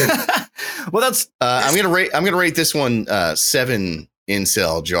weird. Well, that's. I'm gonna rate this one 7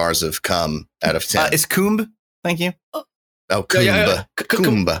 incel jars of cum out of 10. It's Coomb. Thank you. Oh, Coomba.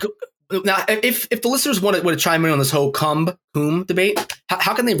 Coomba. Now, if the listeners want to chime in on this whole Coomb debate,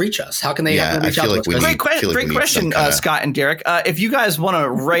 how can they reach us? How can they reach out to us? Great question, Scott and Derek. If you guys want to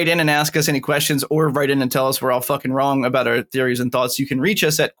write in and ask us any questions or write in and tell us we're all fucking wrong about our theories and thoughts, you can reach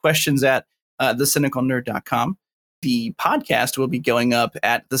us at questions@thecynicalnerd.com. The podcast will be going up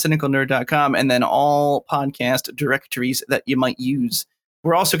at thecynicalnerd.com and then all podcast directories that you might use.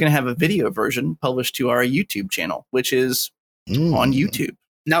 We're also going to have a video version published to our YouTube channel, which is on YouTube.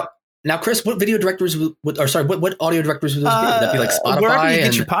 Now, Chris, what video directories? What audio directories would those be? Would that be like Spotify? Wherever you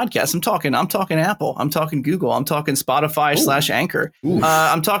get your podcasts. I'm talking Apple. I'm talking Google. I'm talking Spotify / Anchor.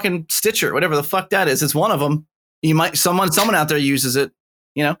 I'm talking Stitcher. Whatever the fuck that is. It's one of them. You might someone out there uses it.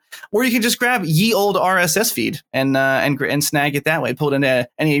 Or you can just grab ye old RSS feed and snag it that way. Pull it into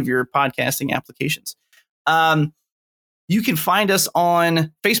any of your podcasting applications. You can find us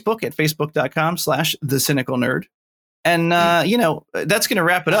on Facebook at facebook.com/thecynicalnerd. And, that's going to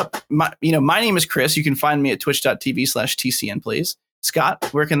wrap it up. My name is Chris. You can find me at twitch.tv/TCNplays. Scott,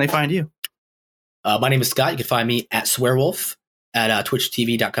 where can they find you? My name is Scott. You can find me at Swearwolf at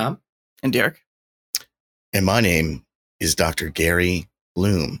twitchtv.com. And Derek? And my name is Dr. Gary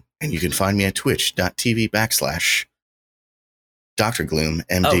Bloom. And you can find me at twitch.tv/Dr. Gloom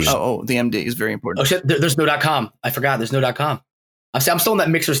MD. Oh, the MD is very important. Oh, shit. There's no .com. I forgot. There's no .com. I'm still in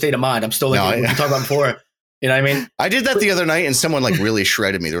that mixer state of mind. I'm still what we talked about before. You know what I mean? I did that the other night and someone like really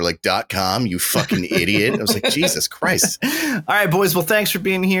shredded me. They were like, .com, you fucking idiot. I was like, Jesus Christ. All right, boys. Well, thanks for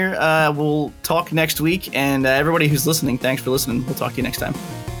being here. We'll talk next week. And everybody who's listening, thanks for listening. We'll talk to you next time.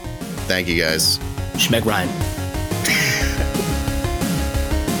 Thank you, guys. Shmeg Ryan.